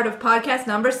second part of podcast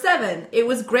number 7. It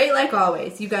was great like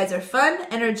always. You guys are fun,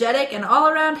 energetic, and all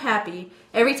around happy.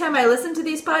 Every time I listen to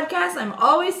these podcasts, I'm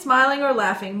always smiling or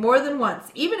laughing more than once,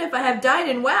 even if I have died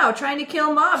in WoW trying to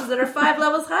kill mobs that are 5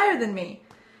 levels higher than me.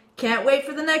 Can't wait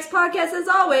for the next podcast as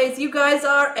always. You guys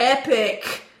are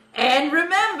epic. And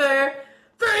remember,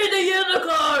 free the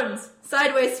unicorns!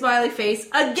 Sideways smiley face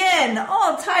again,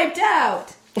 all typed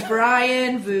out.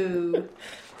 Brian Vu.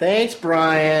 Thanks,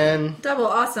 Brian. Double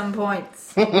awesome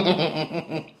points.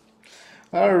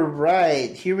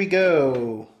 Alright, here we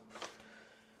go.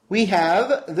 We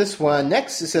have this one.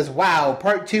 Next, it says, wow,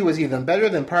 part 2 was even better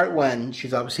than part 1.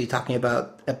 She's obviously talking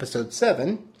about episode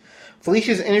 7.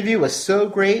 Felicia's interview was so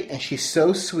great, and she's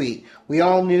so sweet. We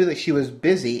all knew that she was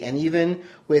busy, and even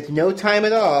with no time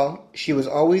at all, she was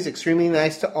always extremely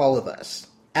nice to all of us.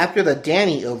 After the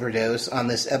Danny overdose on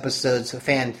this episode's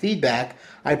fan feedback,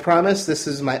 I promise this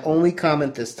is my only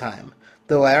comment this time,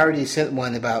 though I already sent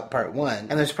one about part 1,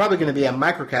 and there's probably going to be a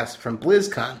microcast from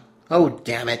BlizzCon. Oh,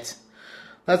 damn it.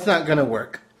 That's not going to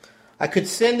work. I could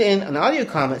send in an audio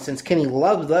comment since Kenny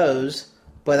loved those,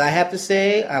 but I have to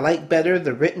say I like better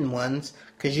the written ones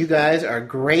because you guys are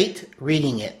great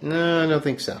reading it. No, I don't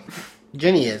think so.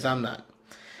 Jenny is. I'm not.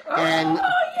 And,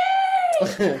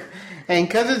 yay! And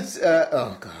because it's...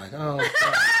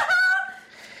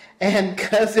 And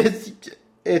because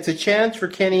it's a chance for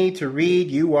Kenny to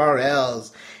read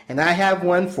URLs. And I have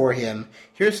one for him.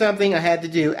 Here's something I had to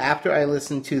do after I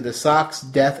listened to the Socks,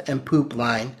 Death, and Poop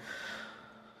line.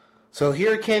 So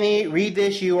here, Kenny, read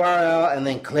this URL and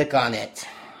then click on it.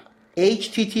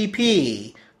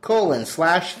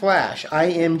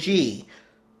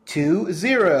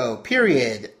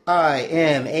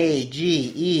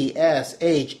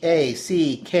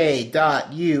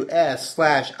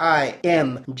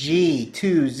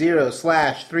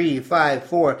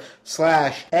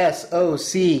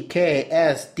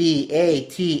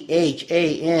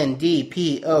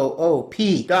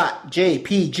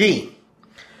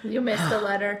 You missed a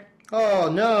letter. Oh,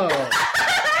 no.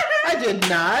 I did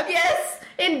not. Yes,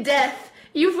 in death.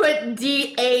 You put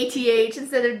D-A-T-H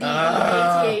instead of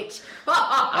D-E-A-T-H.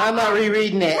 I'm not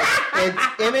rereading it. It's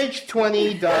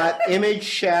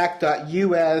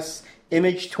image20.imageshack.us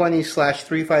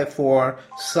image20/354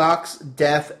 socks,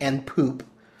 death, and poop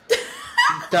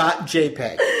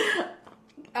 .jpg.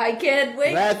 I can't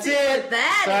wait That's to see it. what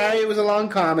that Sorry, is. it was a long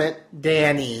comment.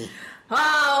 Danny.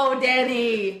 Oh,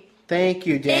 Danny. Thank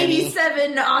you, Danny.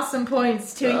 87 awesome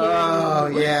points to you. Oh,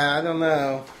 yeah, I don't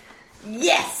know.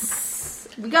 Yes!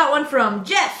 We got one from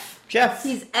Jeff. Jeff.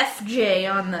 He's FJ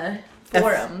on the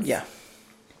forums. Yeah.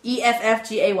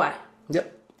 EFFGAY.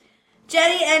 Yep.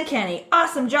 Jenny and Kenny,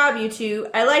 awesome job, you two.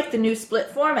 I like the new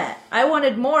split format. I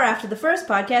wanted more after the first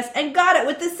podcast and got it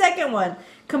with the second one.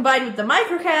 Combined with the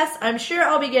microcast, I'm sure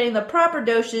I'll be getting the proper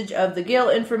dosage of the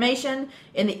Guild information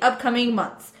in the upcoming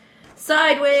months.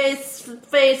 Sideways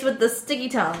face with the sticky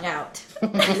tongue out.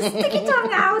 Sticky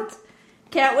tongue out.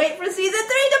 Can't wait for season 3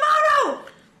 tomorrow.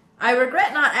 I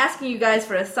regret not asking you guys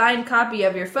for a signed copy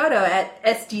of your photo at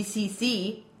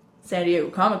SDCC, San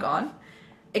Diego Comic-Con.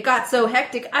 It got so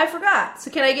hectic, I forgot. So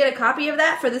can I get a copy of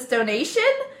that for this donation?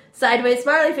 Sideways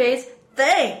smiley face.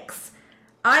 Thanks.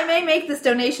 I may make this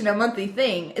donation a monthly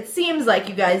thing. It seems like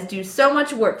you guys do so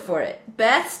much work for it.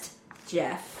 Best,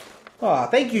 Jeff. Aw,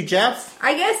 thank you, Jeff.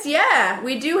 I guess, yeah.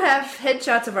 We do have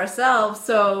headshots of ourselves,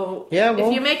 so Yeah, well-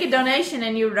 if you make a donation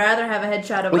and you'd rather have a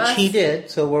headshot of Which us he did,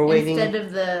 so we're waiting. instead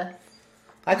of the...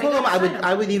 I told him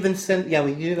I would even send. Yeah,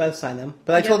 we do gotta sign them.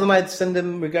 But I told him I'd send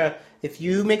them if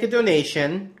you make a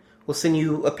donation, we'll send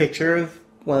you a picture of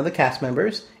one of the cast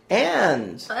members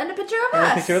and a picture of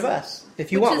us. a picture of us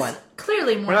if you Which want is one.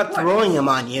 clearly more We're not important. throwing them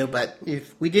on you, but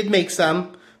if we did make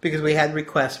some because we had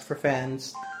requests for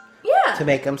fans to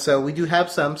make them, so we do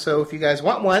have some. So if you guys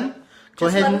want one, go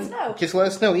Just ahead let and us know. just let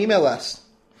us know. Email us.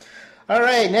 All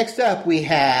right, next up we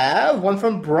have one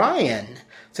from Brian. It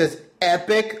says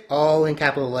epic, all in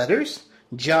capital letters.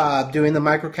 Job doing the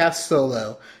microcast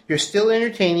solo. You're still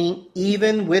entertaining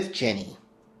even with Jenny.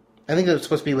 I think it was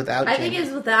supposed to be without I Jenny. think it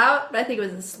was without, but I think it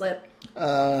was a slip.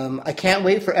 I can't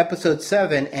wait for episode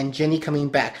 7 and Jenny coming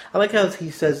back. I like how he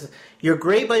says, you're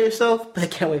great by yourself, but I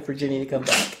can't wait for Jenny to come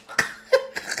back.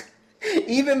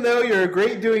 Even though you're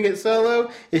great doing it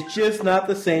solo, it's just not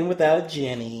the same without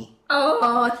Jenny.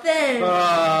 Oh, thanks.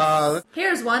 Aw.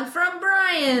 Here's one from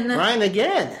Brian. Brian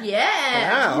again.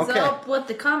 Yeah. Wow, He's okay. up with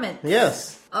the comment.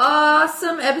 Yes.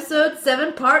 Awesome episode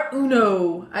 7 part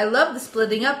uno. I love the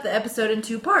splitting up the episode in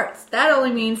 2 parts. That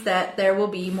only means that there will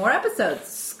be more episodes.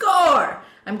 Score!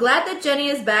 I'm glad that Jenny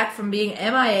is back from being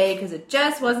MIA because it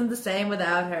just wasn't the same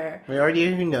without her. We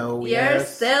already know. You're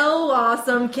Yes. so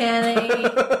awesome, Kenny.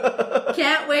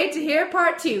 Can't wait to hear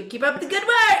part 2. Keep up the good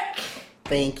work.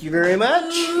 Thank you very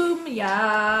much. Boom,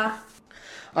 yeah.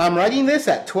 I'm writing this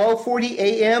at 12:40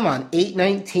 a.m. on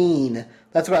 8/19.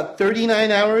 That's about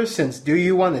 39 hours since Do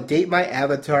You Want to Date My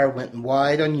Avatar went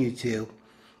wide on YouTube.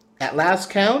 At last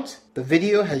count, the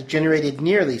video has generated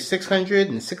nearly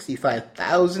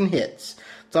 665,000 hits.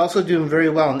 It's also doing very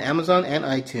well on Amazon and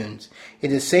iTunes.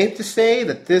 It is safe to say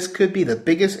that this could be the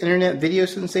biggest internet video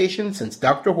sensation since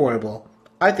Dr. Horrible.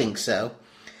 I think so.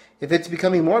 If it's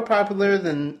becoming more popular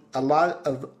than a lot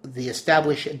of the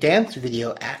established dance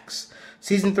video acts,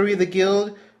 Season 3 of The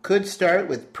Guild could start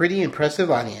with pretty impressive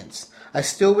audience. I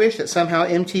still wish that somehow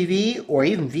MTV or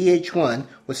even VH1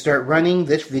 would start running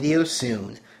this video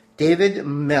soon. David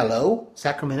Mello,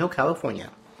 Sacramento, California.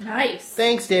 Nice.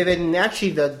 Thanks, David. And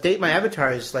actually, the Date My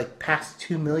Avatar is like past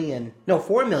 2 million. No,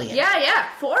 4 million. Yeah.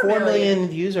 4 4 million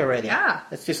views already. Yeah.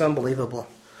 That's just unbelievable.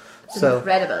 It's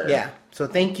incredible. Yeah. So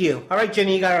thank you. All right,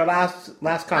 Jenny, you got our last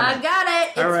comment. I got it.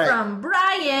 It's All right. from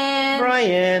Brian.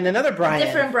 Brian, another Brian.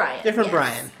 Different Brian. Different Yes.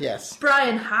 Brian, yes.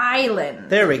 Brian Highland.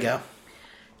 There we go.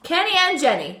 Kenny and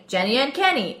Jenny. Jenny and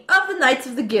Kenny of the Knights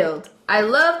of the Guild. I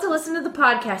love to listen to the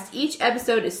podcast. Each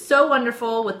episode is so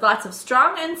wonderful with lots of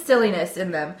strong and silliness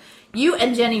in them. You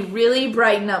and Jenny really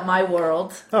brighten up my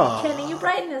world. Aw. Kenny, you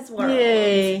brighten his world.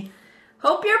 Yay.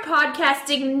 Hope your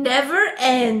podcasting never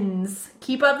ends.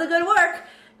 Keep up the good work.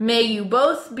 May you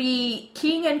both be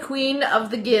king and queen of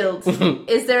the guild.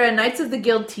 Is there a Knights of the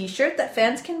Guild t-shirt that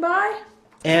fans can buy?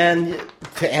 And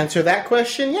to answer that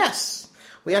question, yes.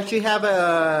 We actually have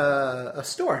a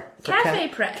store. Cafe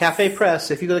Press. Cafe Press.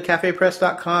 If you go to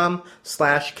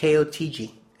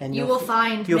cafepress.com/KOTG. And You will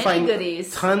find you'll many find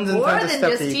goodies. Tons and More tons of than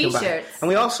stuff just that you can buy. t-shirts. And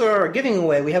we also are giving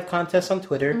away. We have contests on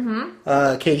Twitter. Mhm.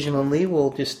 Occasionally, we'll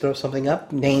just throw something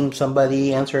up, name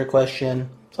somebody, answer a question,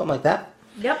 something like that.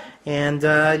 Yep. And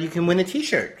you can win a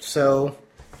T-shirt. So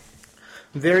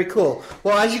very cool.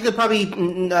 Well, as you could probably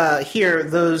hear,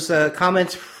 those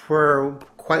comments were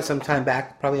quite some time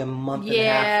back, probably a month and a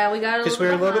half. Yeah, we got a Just we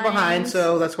little were a little bit behind,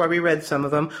 so that's why we read some of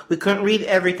them. We couldn't read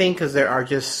everything because there are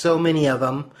just so many of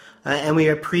them, and we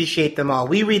appreciate them all.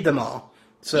 We read them all.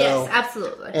 So, yes,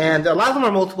 absolutely. And a lot of them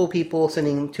are multiple people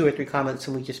sending 2 or 3 comments,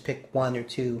 and we just pick 1 or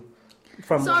 2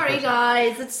 from one Sorry, person.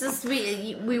 guys. It's just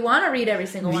we want to read every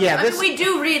single one. Yeah, I this- mean, we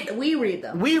do read. We read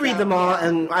them. We read them all,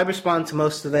 and I respond to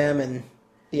most of them, and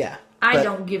yeah. I But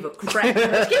don't give a crap.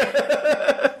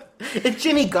 if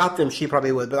Jenny got them, she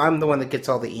probably would, but I'm the one that gets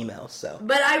all the emails, so.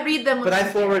 But I read them. But I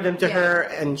forward them to her,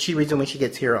 and she reads them when she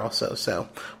gets here also. So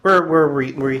we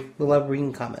love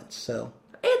reading comments. So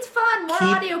It's fun. More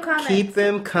audio comments. keep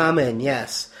them coming.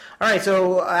 Yes. All right.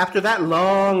 So after that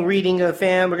long reading of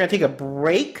fan, we're gonna take a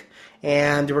break,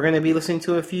 and we're gonna be listening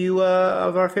to a few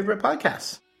of our favorite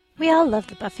podcasts. We all love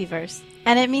the Buffyverse,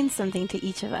 and it means something to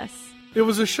each of us. It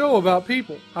was a show about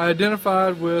people. I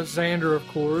identified with Xander, of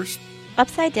course.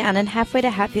 Upside Down and Halfway to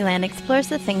Happy Land explores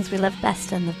the things we love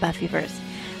best in the Buffyverse,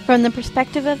 from the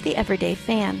perspective of the everyday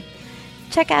fan.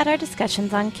 Check out our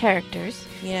discussions on characters.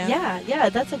 Yeah,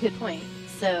 that's a good point.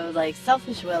 So, like,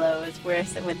 Selfish Willow is where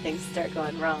when things start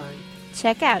going wrong.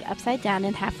 Check out Upside Down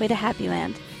and Halfway to Happy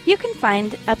Land. You can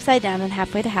find Upside Down and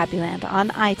Halfway to Happy Land on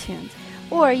iTunes,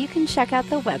 or you can check out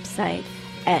the website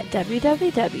at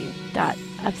www.upsidedownandhalfwaytohappyland.com.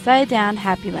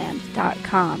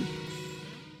 UpsideDownHappyland.com.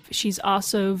 She's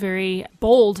also very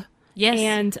bold. Yes.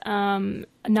 And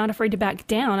not afraid to back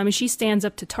down. I mean, she stands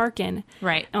up to Tarkin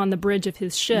on the bridge of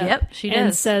his ship. Yep, she does.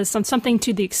 And says something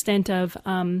to the extent of,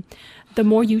 the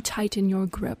more you tighten your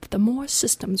grip, the more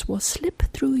systems will slip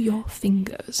through your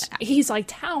fingers. He's like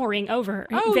towering over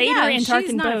Oh, Vader yeah, and Tarkin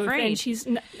she's not both. afraid.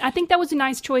 And I think that was a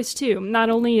nice choice, too. Not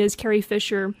only is Carrie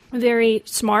Fisher very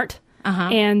smart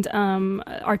and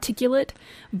articulate,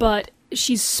 but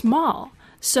she's small.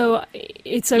 So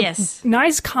it's a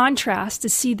nice contrast to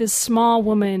see this small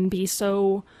woman be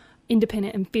so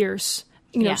independent and fierce,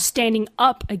 you know, standing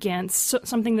up against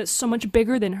something that's so much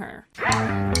bigger than her.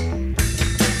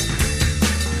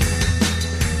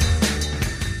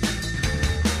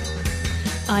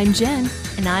 I'm Jen.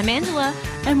 And I'm Angela.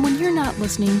 And when you're not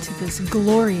listening to this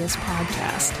glorious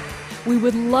podcast, we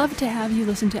would love to have you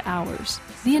listen to ours,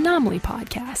 the Anomaly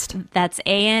Podcast. That's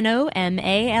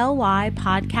ANOMALY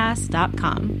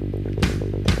podcast.com.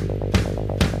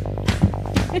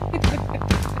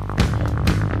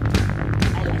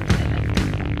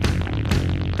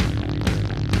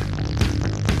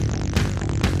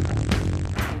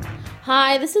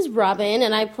 Hi, this is Robin,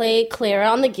 and I play Clara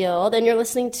on The Guild, and you're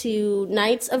listening to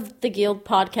Knights of the Guild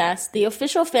podcast, the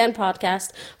official fan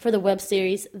podcast for the web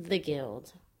series The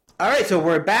Guild. All right, so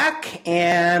we're back,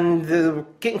 and we're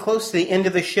getting close to the end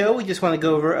of the show. We just want to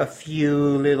go over a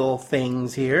few little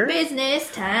things here.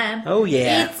 Business time. Oh,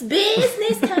 yeah. It's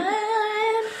business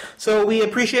time. So we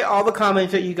appreciate all the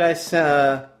comments that you guys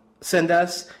send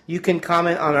us. You can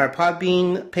comment on our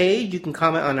Podbean page. You can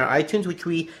comment on our iTunes, which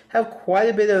we have quite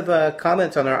a bit of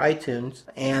comments on our iTunes.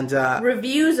 And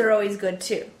reviews are always good,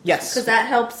 too. Yes. Because that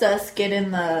helps us get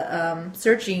in the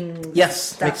searching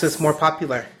Yes, makes us more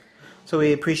popular. So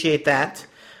we appreciate that.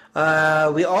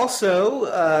 We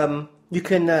also, you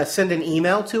can send an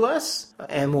email to us,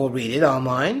 and we'll read it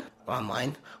online.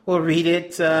 We'll read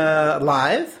it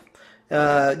live.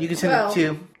 You can send it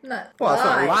to... It's not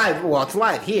live. Well, it's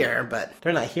live here, but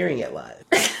they're not hearing it live.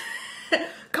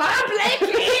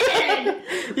 Complicated!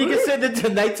 You can send it to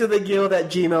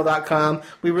knightsoftheguild@gmail.com.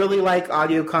 We really like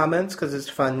audio comments because it's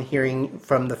fun hearing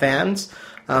from the fans.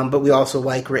 But we also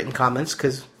like written comments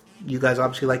because you guys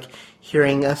obviously like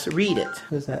hearing us read it.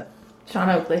 Who's that? Sean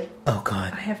Oakley. Oh,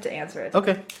 God. I have to answer it.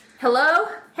 Okay. Hello?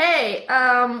 Hey,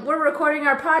 we're recording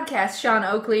our podcast, Sean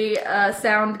Oakley,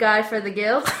 sound guy for the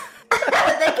Guild.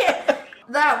 They can't...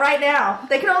 That right now.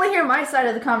 They can only hear my side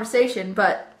of the conversation,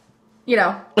 but, you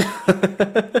know.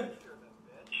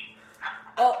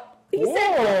 Oh, he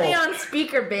said put me on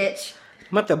speaker, bitch. I'm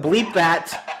going to have to bleep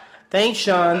that. Thanks,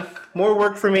 Sean. More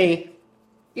work for me.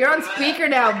 You're on speaker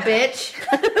now, bitch.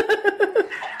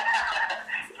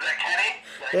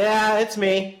 Yeah, it's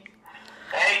me.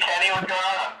 Hey, Kenny, what's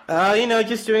going on?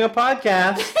 Just doing a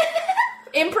podcast.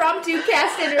 Impromptu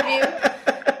cast interview.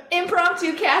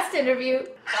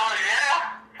 Oh,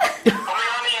 yeah?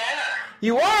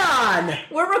 You on?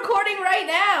 We're recording right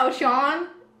now, Sean.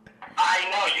 I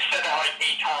know, you said that like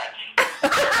 8 times.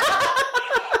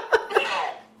 So,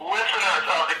 listeners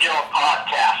of the Guild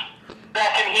podcast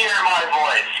that can hear my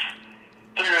voice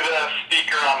through the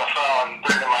speaker on the phone,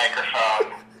 through the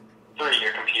microphone, through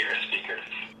your computer speakers.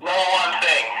 Know one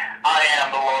thing, I am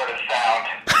the Lord of Sound.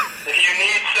 If you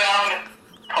need sound,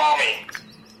 call me.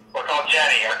 Or call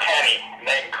Jenny or Kenny, and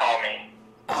they can call me.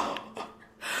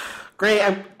 Great.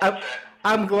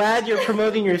 I'm glad you're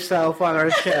promoting yourself on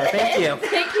our show. Thank you.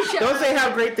 Thank you, Sean. Don't say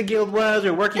how great the Guild was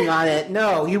or working on it.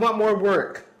 No, you want more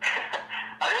work.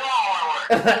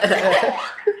 All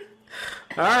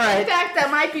right. In fact, that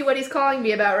might be what he's calling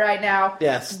me about right now.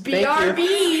 Yes. Thank BRB.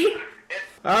 you.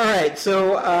 All right.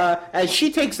 So as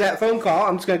she takes that phone call,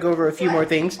 I'm just going to go over a few more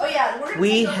things. Oh, yeah. We're gonna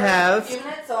We take over have... in a few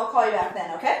minutes, so I'll call you back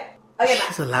then, okay? Okay, bye.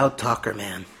 She's a loud talker,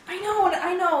 man. I know, I'm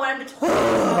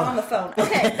on the phone.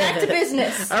 Okay, back to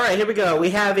business. All right, here we go.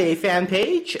 We have a fan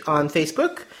page on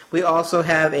Facebook. We also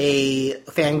have a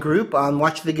fan group on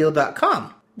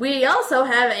watchtheguild.com. We also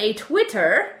have a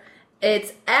Twitter.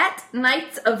 It's at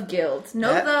Knights of Guild.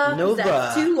 No,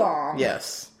 that's too long.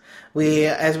 Yes.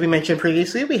 As we mentioned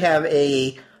previously, we have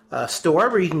a store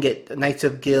where you can get Knights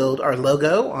of Guild, our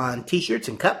logo, on t-shirts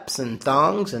and cups and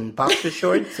thongs and boxer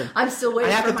shorts. And I'm still waiting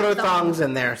for my I have to throw thongs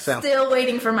in there. So still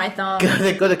waiting for my thongs.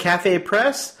 Go to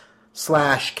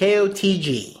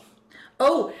CafePress/KOTG.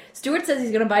 Oh, Stuart says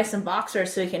he's going to buy some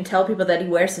boxers so he can tell people that he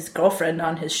wears his girlfriend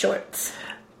on his shorts.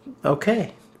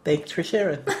 Okay. Thanks for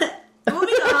sharing.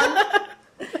 Moving on.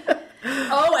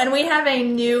 Oh, and we have a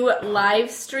new live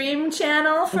stream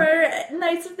channel for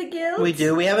Knights of the Guild. We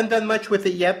do. We haven't done much with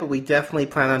it yet, but we definitely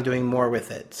plan on doing more with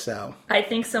it. So I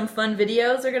think some fun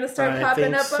videos are going to start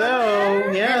popping up on so,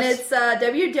 there. yes. And it's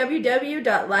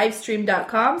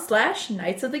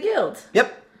www.livestream.com/Knights of the Guild.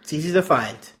 Yep. It's easy to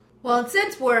find. Well, and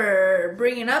since we're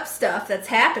bringing up stuff that's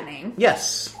happening,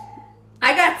 Yes.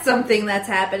 I got something that's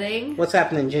happening. What's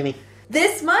happening, Jenny?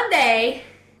 This Monday,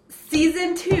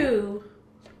 Season 2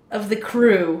 of The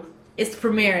Crew is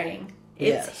premiering.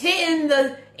 It's hitting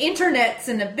the internets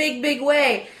in a big, big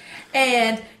way.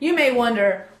 And you may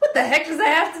wonder, what the heck does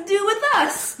that have to do with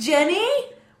us, Jenny?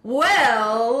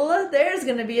 Well, there's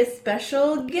going to be a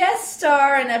special guest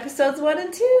star in episodes 1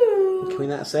 and 2. Can we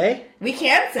not say? We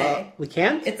can't say. We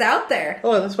can't? It's out there.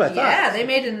 Oh, that's what I thought. Yeah, they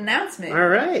made an announcement. All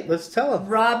right, let's tell them.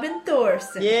 Robin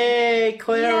Thorson. Yay,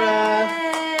 Clara.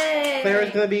 Yay. Clara's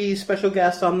going to be special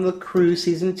guest on The Crew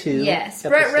Season 2. Yes,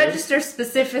 Brett Register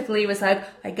specifically was like,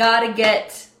 I gotta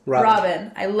get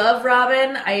Robin. I love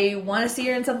Robin. I want to see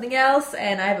her in something else,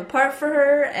 and I have a part for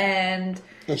her, and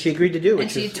she agreed to do it.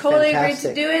 And she totally agreed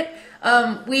to do it.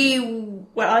 I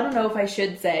don't know if I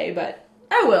should say, but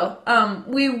I will.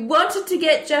 We wanted to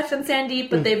get Jeff and Sandeep,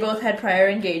 but they both had prior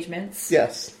engagements.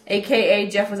 Yes. AKA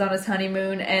Jeff was on his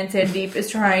honeymoon, and Sandeep is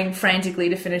trying frantically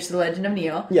to finish The Legend of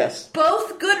Neil. Yes.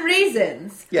 Both good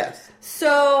reasons. Yes.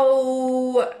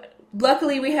 So,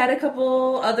 luckily we had a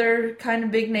couple other kind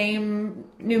of big name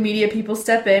new media people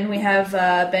step in. We have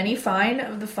Benny Fine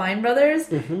of the Fine Brothers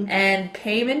and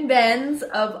Payman Benz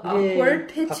of Awkward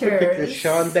Pictures.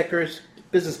 Sean Becker's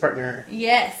business partner.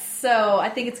 Yes, so I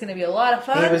think it's going to be a lot of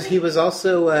fun. He was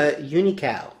also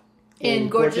Unicow in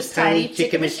Gorgeous Tiny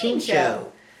Chicken Machine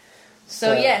Show.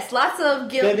 So yes, lots of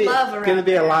guild love around. It's going to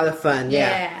be a lot of fun,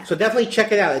 yeah. So definitely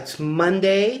check it out. It's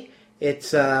Monday.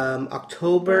 It's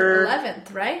October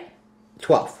 11th, right?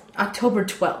 12th. October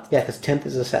 12th. Yeah, because 10th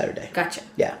is a Saturday. Gotcha.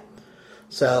 Yeah.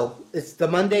 So it's the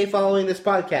Monday following this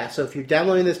podcast. So if you're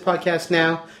downloading this podcast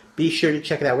now, be sure to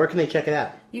check it out. Where can they check it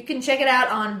out? You can check it out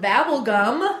on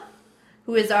Babblegum,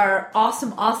 who is our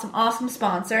awesome, awesome, awesome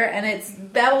sponsor, and it's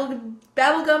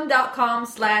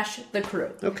babblegum.com/the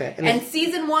crew. Okay. And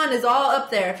season 1 is all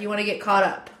up there if you want to get caught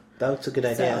up. That's a good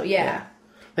idea. So, yeah.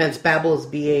 And it's Babble is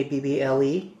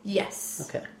B-A-B-B-L-E? Yes.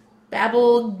 Okay.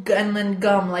 Babble and then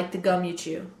gum, like the gum you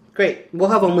chew. Great. We'll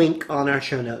have a link on our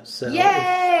show notes. So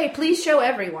Yay! Please show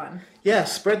everyone. Yeah,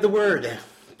 spread the word.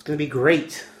 It's going to be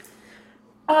great.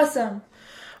 Awesome.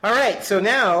 All right, so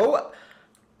now...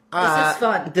 this is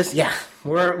fun.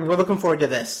 We're looking forward to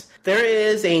this. There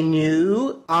is a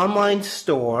new online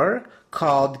store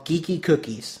called Geeky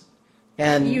Cookies.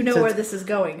 And you know where this is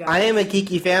going, guys. I am a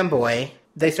geeky fanboy.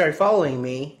 They started following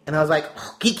me, and I was like,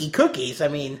 oh, Geeky Cookies? I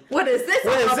mean... What is this?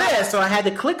 What is this? So I had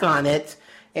to click on it,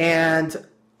 and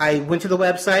I went to the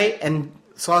website and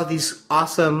saw these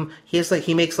awesome... He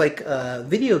makes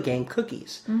video game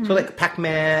cookies. Mm-hmm. So like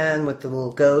Pac-Man with the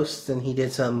little ghosts, and he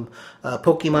did some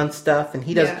Pokemon stuff, and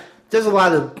he does a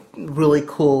lot of really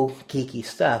cool geeky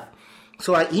stuff.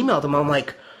 So I emailed him. I'm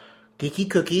like, Geeky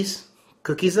Cookies,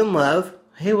 Cookies in Love.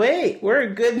 Hey, wait, we're a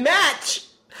good match.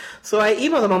 So I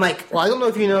emailed him. I'm like, well, I don't know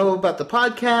if you know about the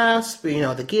podcast,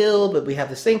 but the guild, but we have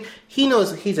this thing. He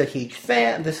knows he's a huge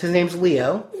fan. His name's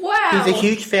Leo. Wow. He's a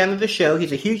huge fan of the show.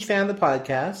 He's a huge fan of the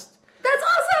podcast. That's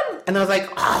awesome. And I was like,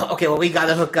 oh, okay, well, we got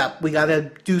to hook up. We got to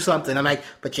do something. I'm like,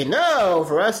 but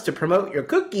for us to promote your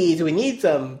cookies, we need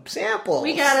some samples.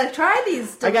 We got to try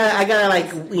these. I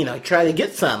gotta try to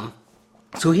get some.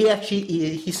 So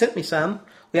he sent me some.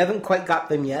 We haven't quite got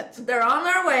them yet. They're on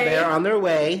their way. They're on their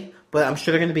way. But I'm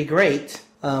sure they're going to be great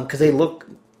because they look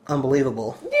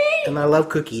unbelievable. And I love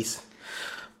cookies.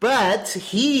 But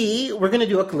we're going to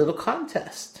do a little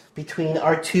contest between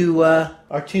our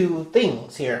two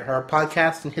things here, our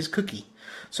podcast and his cookie.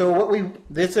 So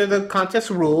these are the contest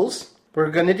rules. What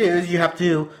we're going to do is you have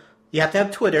to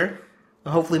have Twitter.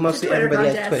 Hopefully mostly everybody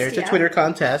has Twitter. It's a Twitter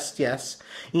contest, yes.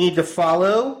 You need to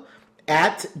follow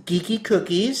at Geeky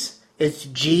Cookies. It's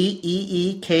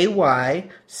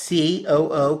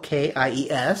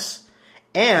GeekyCookies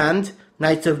and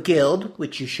Knights of Guild,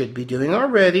 which you should be doing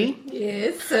already.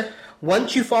 Yes.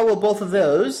 Once you follow both of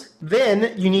those,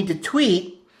 then you need to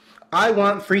tweet, I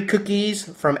want free cookies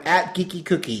from at Geeky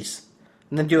Cookies.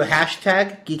 And then do a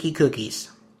hashtag Geeky Cookies.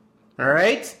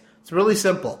 Alright? It's really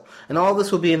simple. And all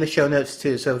this will be in the show notes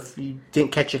too, so if you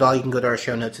didn't catch it all, you can go to our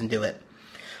show notes and do it.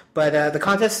 But the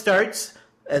contest starts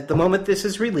at the moment this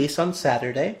is released on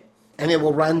Saturday, and it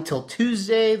will run till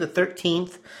Tuesday the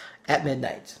 13th at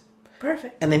midnight.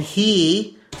 Perfect. And then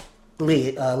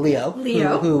Leo.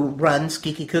 Who runs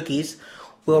Geeky Cookies,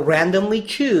 will randomly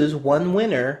choose one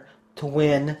winner to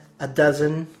win a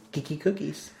dozen Geeky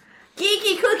Cookies.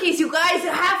 Geeky Cookies, you guys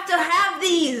have to have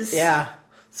these! Yeah.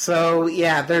 So,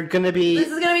 yeah, they're going to be... This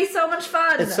is going to be so much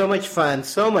fun! It's so much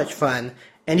fun.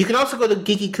 And you can also go to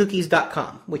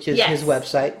geekycookies.com, which is his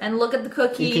website. And look at the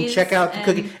cookies. You can check out the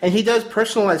cookies. And he does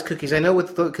personalized cookies. I know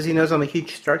because he knows I'm a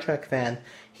huge Star Trek fan.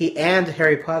 He and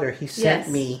Harry Potter, he sent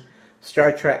me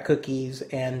Star Trek cookies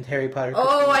and Harry Potter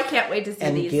cookies. Oh, I can't wait to see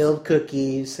and these. And Guild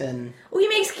cookies. And oh, he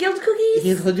makes Guild cookies?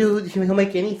 He'll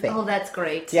make anything. Oh, that's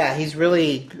great. Yeah, he's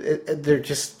really...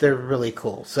 They're really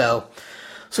cool. So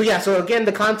again,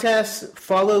 the contest,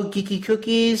 follow Geeky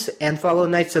Cookies and follow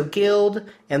Knights of Guild,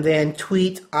 and then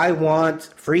tweet, I want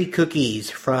free cookies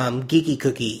from Geeky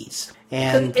Cookies.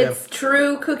 And it's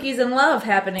true cookies and love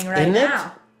happening right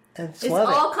now. It's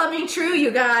all coming true,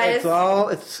 you guys.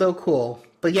 It's so cool.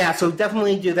 But yeah, so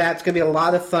definitely do that. It's going to be a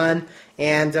lot of fun,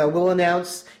 and he'll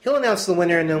announce the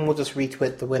winner, and then we'll just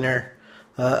retweet the winner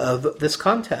of this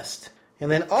contest. And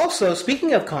then also,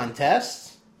 speaking of contests...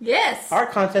 Yes. Our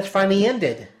contest finally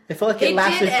ended. I felt like it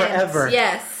lasted forever.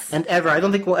 Yes. And ever. I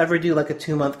don't think we'll ever do like a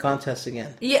 2-month contest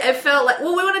again. Yeah, it felt like...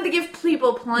 Well, we wanted to give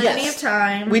people plenty of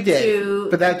time. We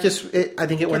did. But that just... I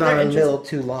think it went on a little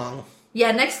too long.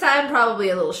 Yeah, next time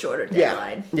probably a little shorter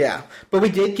deadline. Yeah. But we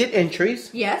did get entries.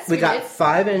 Yes, we got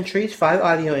 5 entries, 5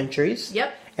 audio entries.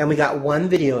 Yep. And we got 1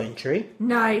 video entry.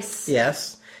 Nice.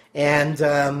 Yes. And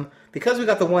because we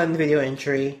got the 1 video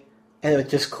entry, and it was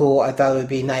just cool, I thought it would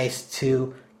be nice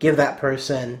to... give that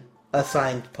person a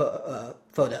signed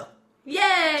photo.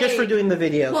 Yay! Just for doing the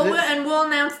video. Well, we'll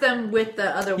announce them with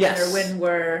the other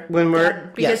winner when we're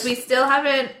done. Because we still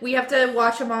haven't... We have to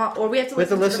watch them all, or we have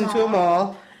to listen to them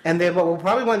all. And then what we'll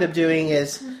probably wind up doing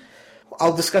is...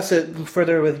 I'll discuss it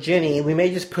further with Jenny. We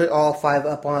may just put all 5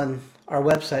 up on our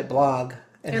website blog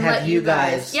and have you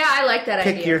guys... Yeah, I like that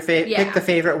idea. Pick the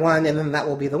favorite one, and then that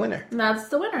will be the winner. And that's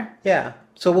the winner. Yeah.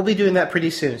 So we'll be doing that pretty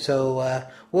soon. So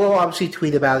we'll obviously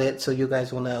tweet about it so you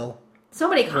guys will know. So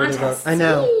many contests. I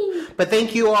know. But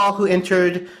thank you all who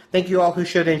entered. Thank you all who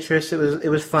showed interest. It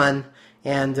was fun.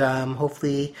 And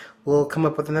hopefully we'll come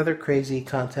up with another crazy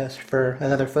contest for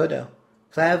another photo.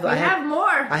 So I have more.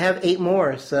 I have 8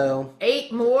 more. So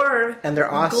 8 more. And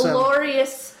they're awesome.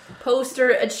 Glorious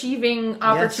poster achieving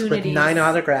opportunities. With 9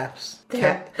 autographs.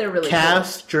 They're really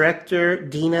cast, director,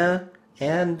 Dina,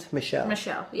 and Michelle.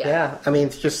 Yeah. I mean,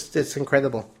 it's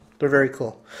incredible. They're very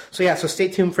cool. So stay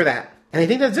tuned for that. And I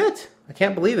think that's it. I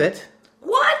can't believe it.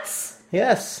 What?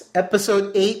 Yes.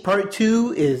 Episode 8, part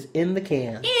 2 is in the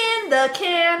can. In the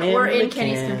can, or in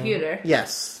Kenny's computer.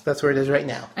 Yes. That's where it is right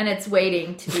now. And it's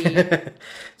waiting to be...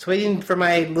 It's waiting for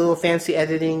my little fancy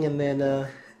editing and then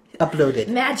uploaded.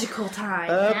 Magical time.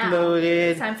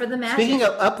 Uploaded. Time for the magic. Speaking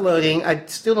of uploading, I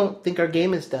still don't think our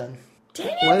game is done. Dang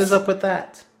it. What is up with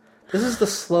that? This is the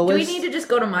slowest. Do we need to just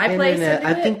go to my place and do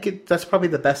I think that's probably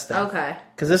the best thing. Okay.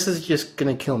 Because this is just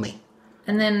going to kill me.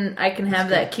 And then I can have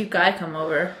that cute guy come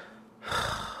over.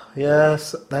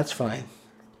 Yes, that's fine.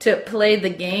 To play the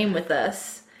game with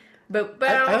us. But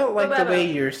I don't like the way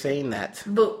you're saying that.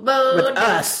 With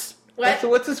us. What?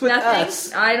 What's this with Nothing?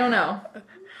 us? I don't know.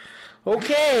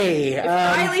 Okay. If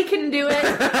Riley can do it.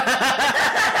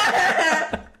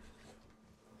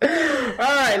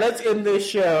 Alright, let's end this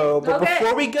show. But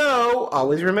before we go,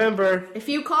 always remember... If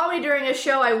you call me during a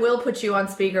show, I will put you on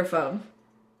speakerphone.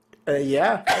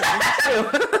 Yeah.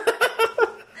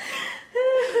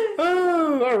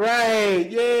 Oh,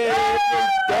 alright. Yay.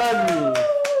 Done.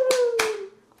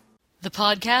 The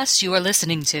podcast you are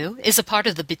listening to is a part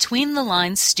of the Between the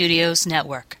Lines Studios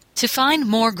network. To find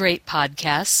more great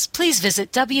podcasts, please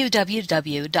visit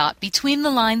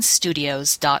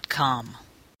www.betweenthelines.studios.com.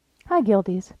 Hi,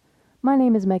 Guildies. My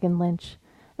name is Megan Lynch,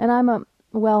 and I'm a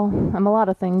lot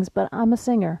of things, but I'm a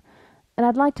singer. And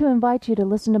I'd like to invite you to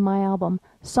listen to my album,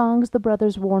 Songs the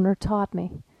Brothers Warner Taught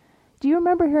Me. Do you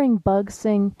remember hearing Bugs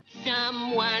sing,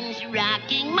 "Someone's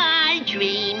rocking my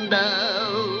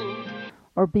dreamboat"?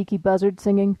 Or Beaky Buzzard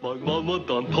singing, "My mama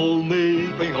done told me,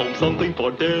 bring home something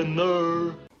for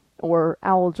dinner"? Or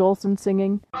Owl Jolson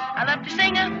singing, I love to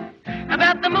sing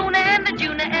about the moon and the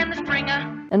Juna and the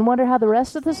Springer. And wonder how the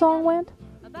rest of the song went?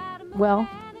 Well,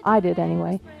 I did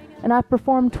anyway. And I've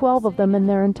performed 12 of them in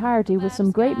their entirety with some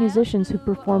great musicians who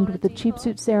performed with the Cheap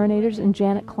Suit Serenaders and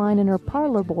Janet Klein and her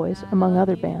Parlor Boys, among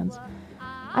other bands.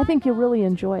 I think you'll really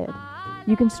enjoy it.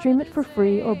 You can stream it for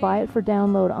free or buy it for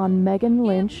download on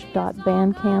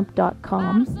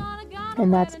meganlynch.bandcamp.com,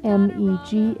 and that's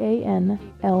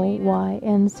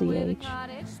MEGANLYNCH.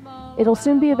 It'll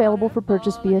soon be available for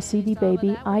purchase via CD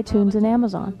Baby, iTunes, and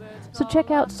Amazon. So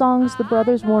check out Songs the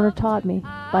Brothers Warner Taught Me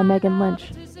by Megan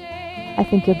Lynch. I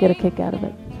think you'll get a kick out of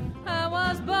it. I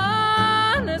was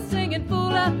born to sing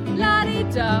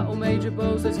La-di-da, oh Major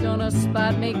Bose is gonna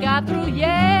spot me. Got through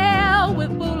Yale with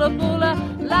Bula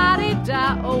Bula.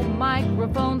 La-di-da, oh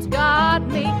microphones got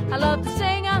me. I love to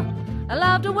sing, I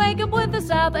love to wake up with the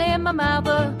South in my mouth.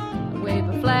 Wave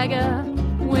a flag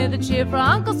with a cheer for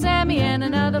Uncle Sammy and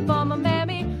another for my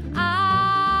mammy.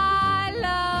 I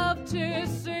love to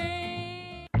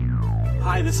sing.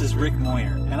 Hi, this is Rick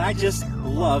Moyer, and I just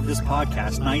love this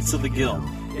podcast, Knights of the Guild.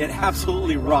 It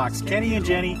absolutely rocks. Kenny and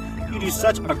Jenny, you do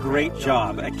such a great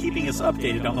job at keeping us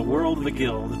updated on the world of the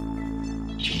Guild.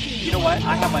 You know what?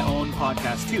 I have my own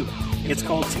podcast, too. It's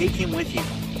called Take Him With You.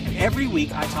 And every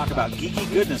week I talk about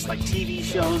geeky goodness like TV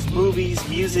shows, movies,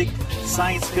 music,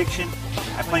 science fiction.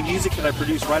 I play music that I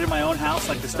produce right in my own house,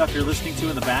 like the stuff you're listening to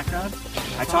in the background.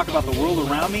 I talk about the world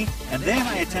around me, and then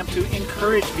I attempt to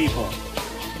encourage people.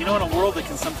 You know, in a world that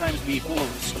can sometimes be full of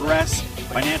stress,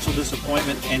 financial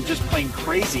disappointment, and just plain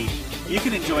crazy, you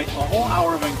can enjoy a whole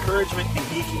hour of encouragement and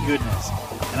geeky goodness.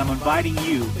 And I'm inviting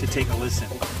you to take a listen.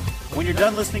 When you're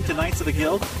done listening to Knights of the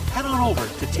Guild, head on over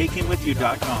to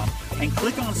TakeHimWithYou.com and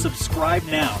click on subscribe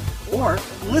now or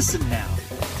listen now.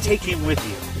 Take Him With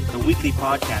You, the weekly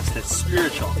podcast that's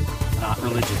spiritual, not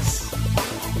religious.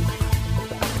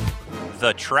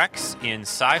 The Treks in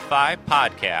Sci-Fi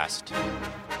Podcast.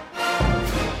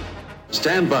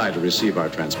 Stand by to receive our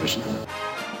transmission.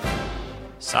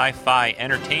 Sci-fi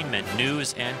entertainment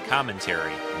news and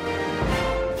commentary.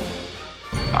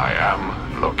 I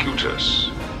am Locutus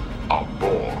of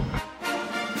Borg.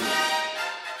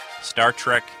 Star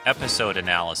Trek episode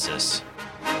analysis.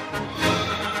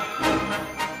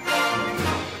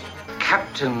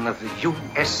 Captain of the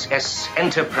USS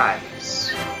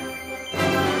Enterprise.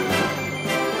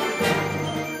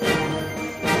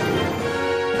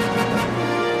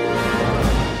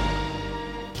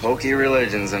 Hokey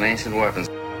religions and ancient weapons.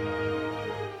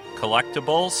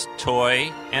 Collectibles,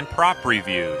 toy, and prop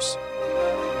reviews.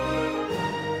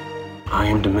 I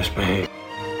am to misbehave.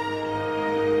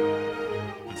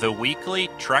 The weekly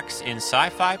Treks in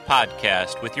Sci-Fi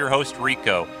podcast with your host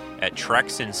Rico at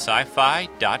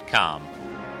treksinsci-fi.com.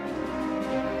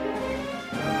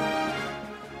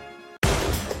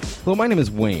 Hello, my name is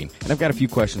Wayne, and I've got a few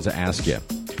questions to ask you.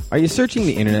 Are you searching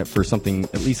the internet for something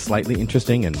at least slightly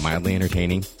interesting and mildly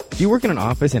entertaining? Do you work in an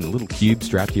office in a little cube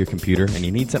strapped to your computer and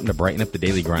you need something to brighten up the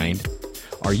daily grind?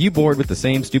 Are you bored with the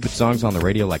same stupid songs on the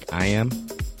radio like I am?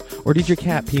 Or did your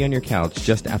cat pee on your couch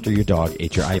just after your dog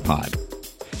ate your iPod?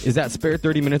 Is that spare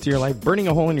 30 minutes of your life burning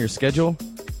a hole in your schedule?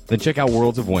 Then check out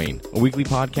Worlds of Wayne, a weekly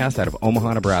podcast out of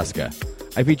Omaha, Nebraska.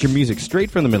 I feature music straight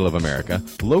from the middle of America,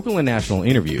 local and national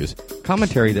interviews,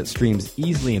 commentary that streams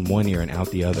easily in one ear and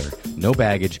out the other, no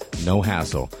baggage, no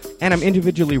hassle, and I'm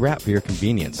individually wrapped for your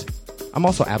convenience. I'm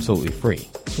also absolutely free,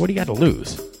 so what do you got to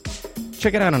lose?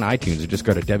 Check it out on iTunes or just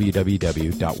go to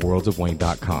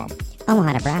www.worldsofwayne.com.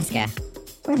 Omaha, Nebraska?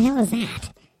 Where the hell is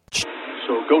that?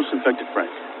 So Ghost infected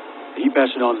Frank. He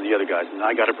passed it on to the other guys, and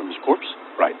I got it from his corpse?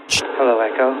 Right. Hello,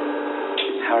 Echo.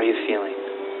 How are you feeling?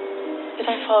 Did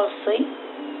I fall asleep?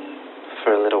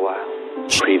 For a little while.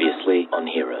 Previously on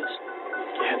Heroes.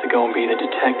 You had to go and be the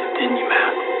detective, didn't you,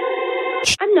 Matt?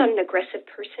 I'm not an aggressive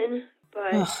person,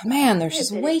 but... Oh, man, there's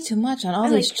just way too much on all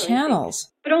these channels.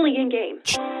 Things, but only in game.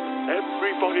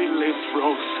 Everybody lives,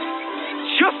 Rose.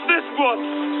 Just this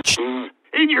once.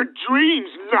 In your dreams,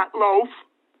 Nutloaf.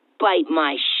 Bite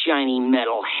my shiny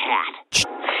metal hat.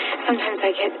 Sometimes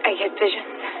I get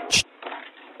visions.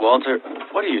 Walter,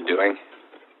 what are you doing?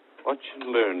 What you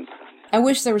learned? I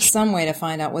wish there was some way to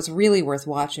find out what's really worth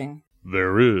watching.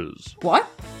 There is. What?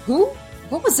 Who?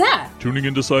 What was that? Tuning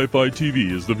into Sci-Fi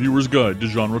TV is the viewer's guide to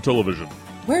genre television.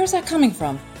 Where is that coming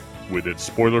from? With its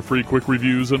spoiler-free quick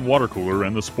reviews and water cooler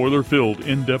and the spoiler-filled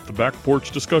in-depth back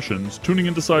porch discussions, Tuning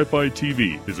into Sci-Fi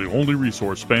TV is the only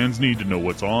resource fans need to know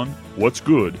what's on, what's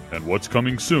good, and what's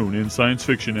coming soon in science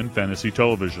fiction and fantasy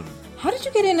television. How did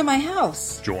you get into my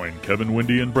house? Join Kevin,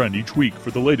 Wendy, and Brent each week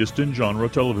for the latest in genre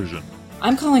television.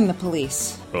 I'm calling the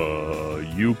police.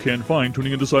 You can find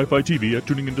Tuning into Sci-Fi TV at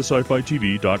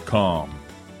tuningintosci-fi-tv.com.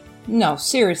 No,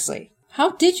 seriously.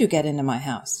 How did you get into my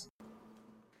house?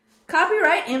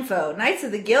 Copyright info. Knights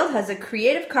of the Guild has a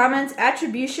Creative Commons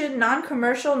Attribution,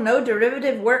 Non-Commercial, No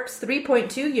Derivative Works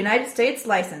 3.2 United States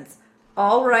license.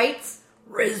 All rights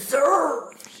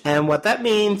reserved. And what that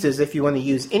means is if you want to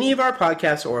use any of our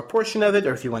podcasts or a portion of it,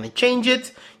 or if you want to change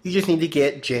it, you just need to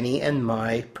get Jenny and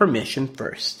my permission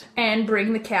first. And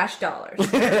bring the cash dollars.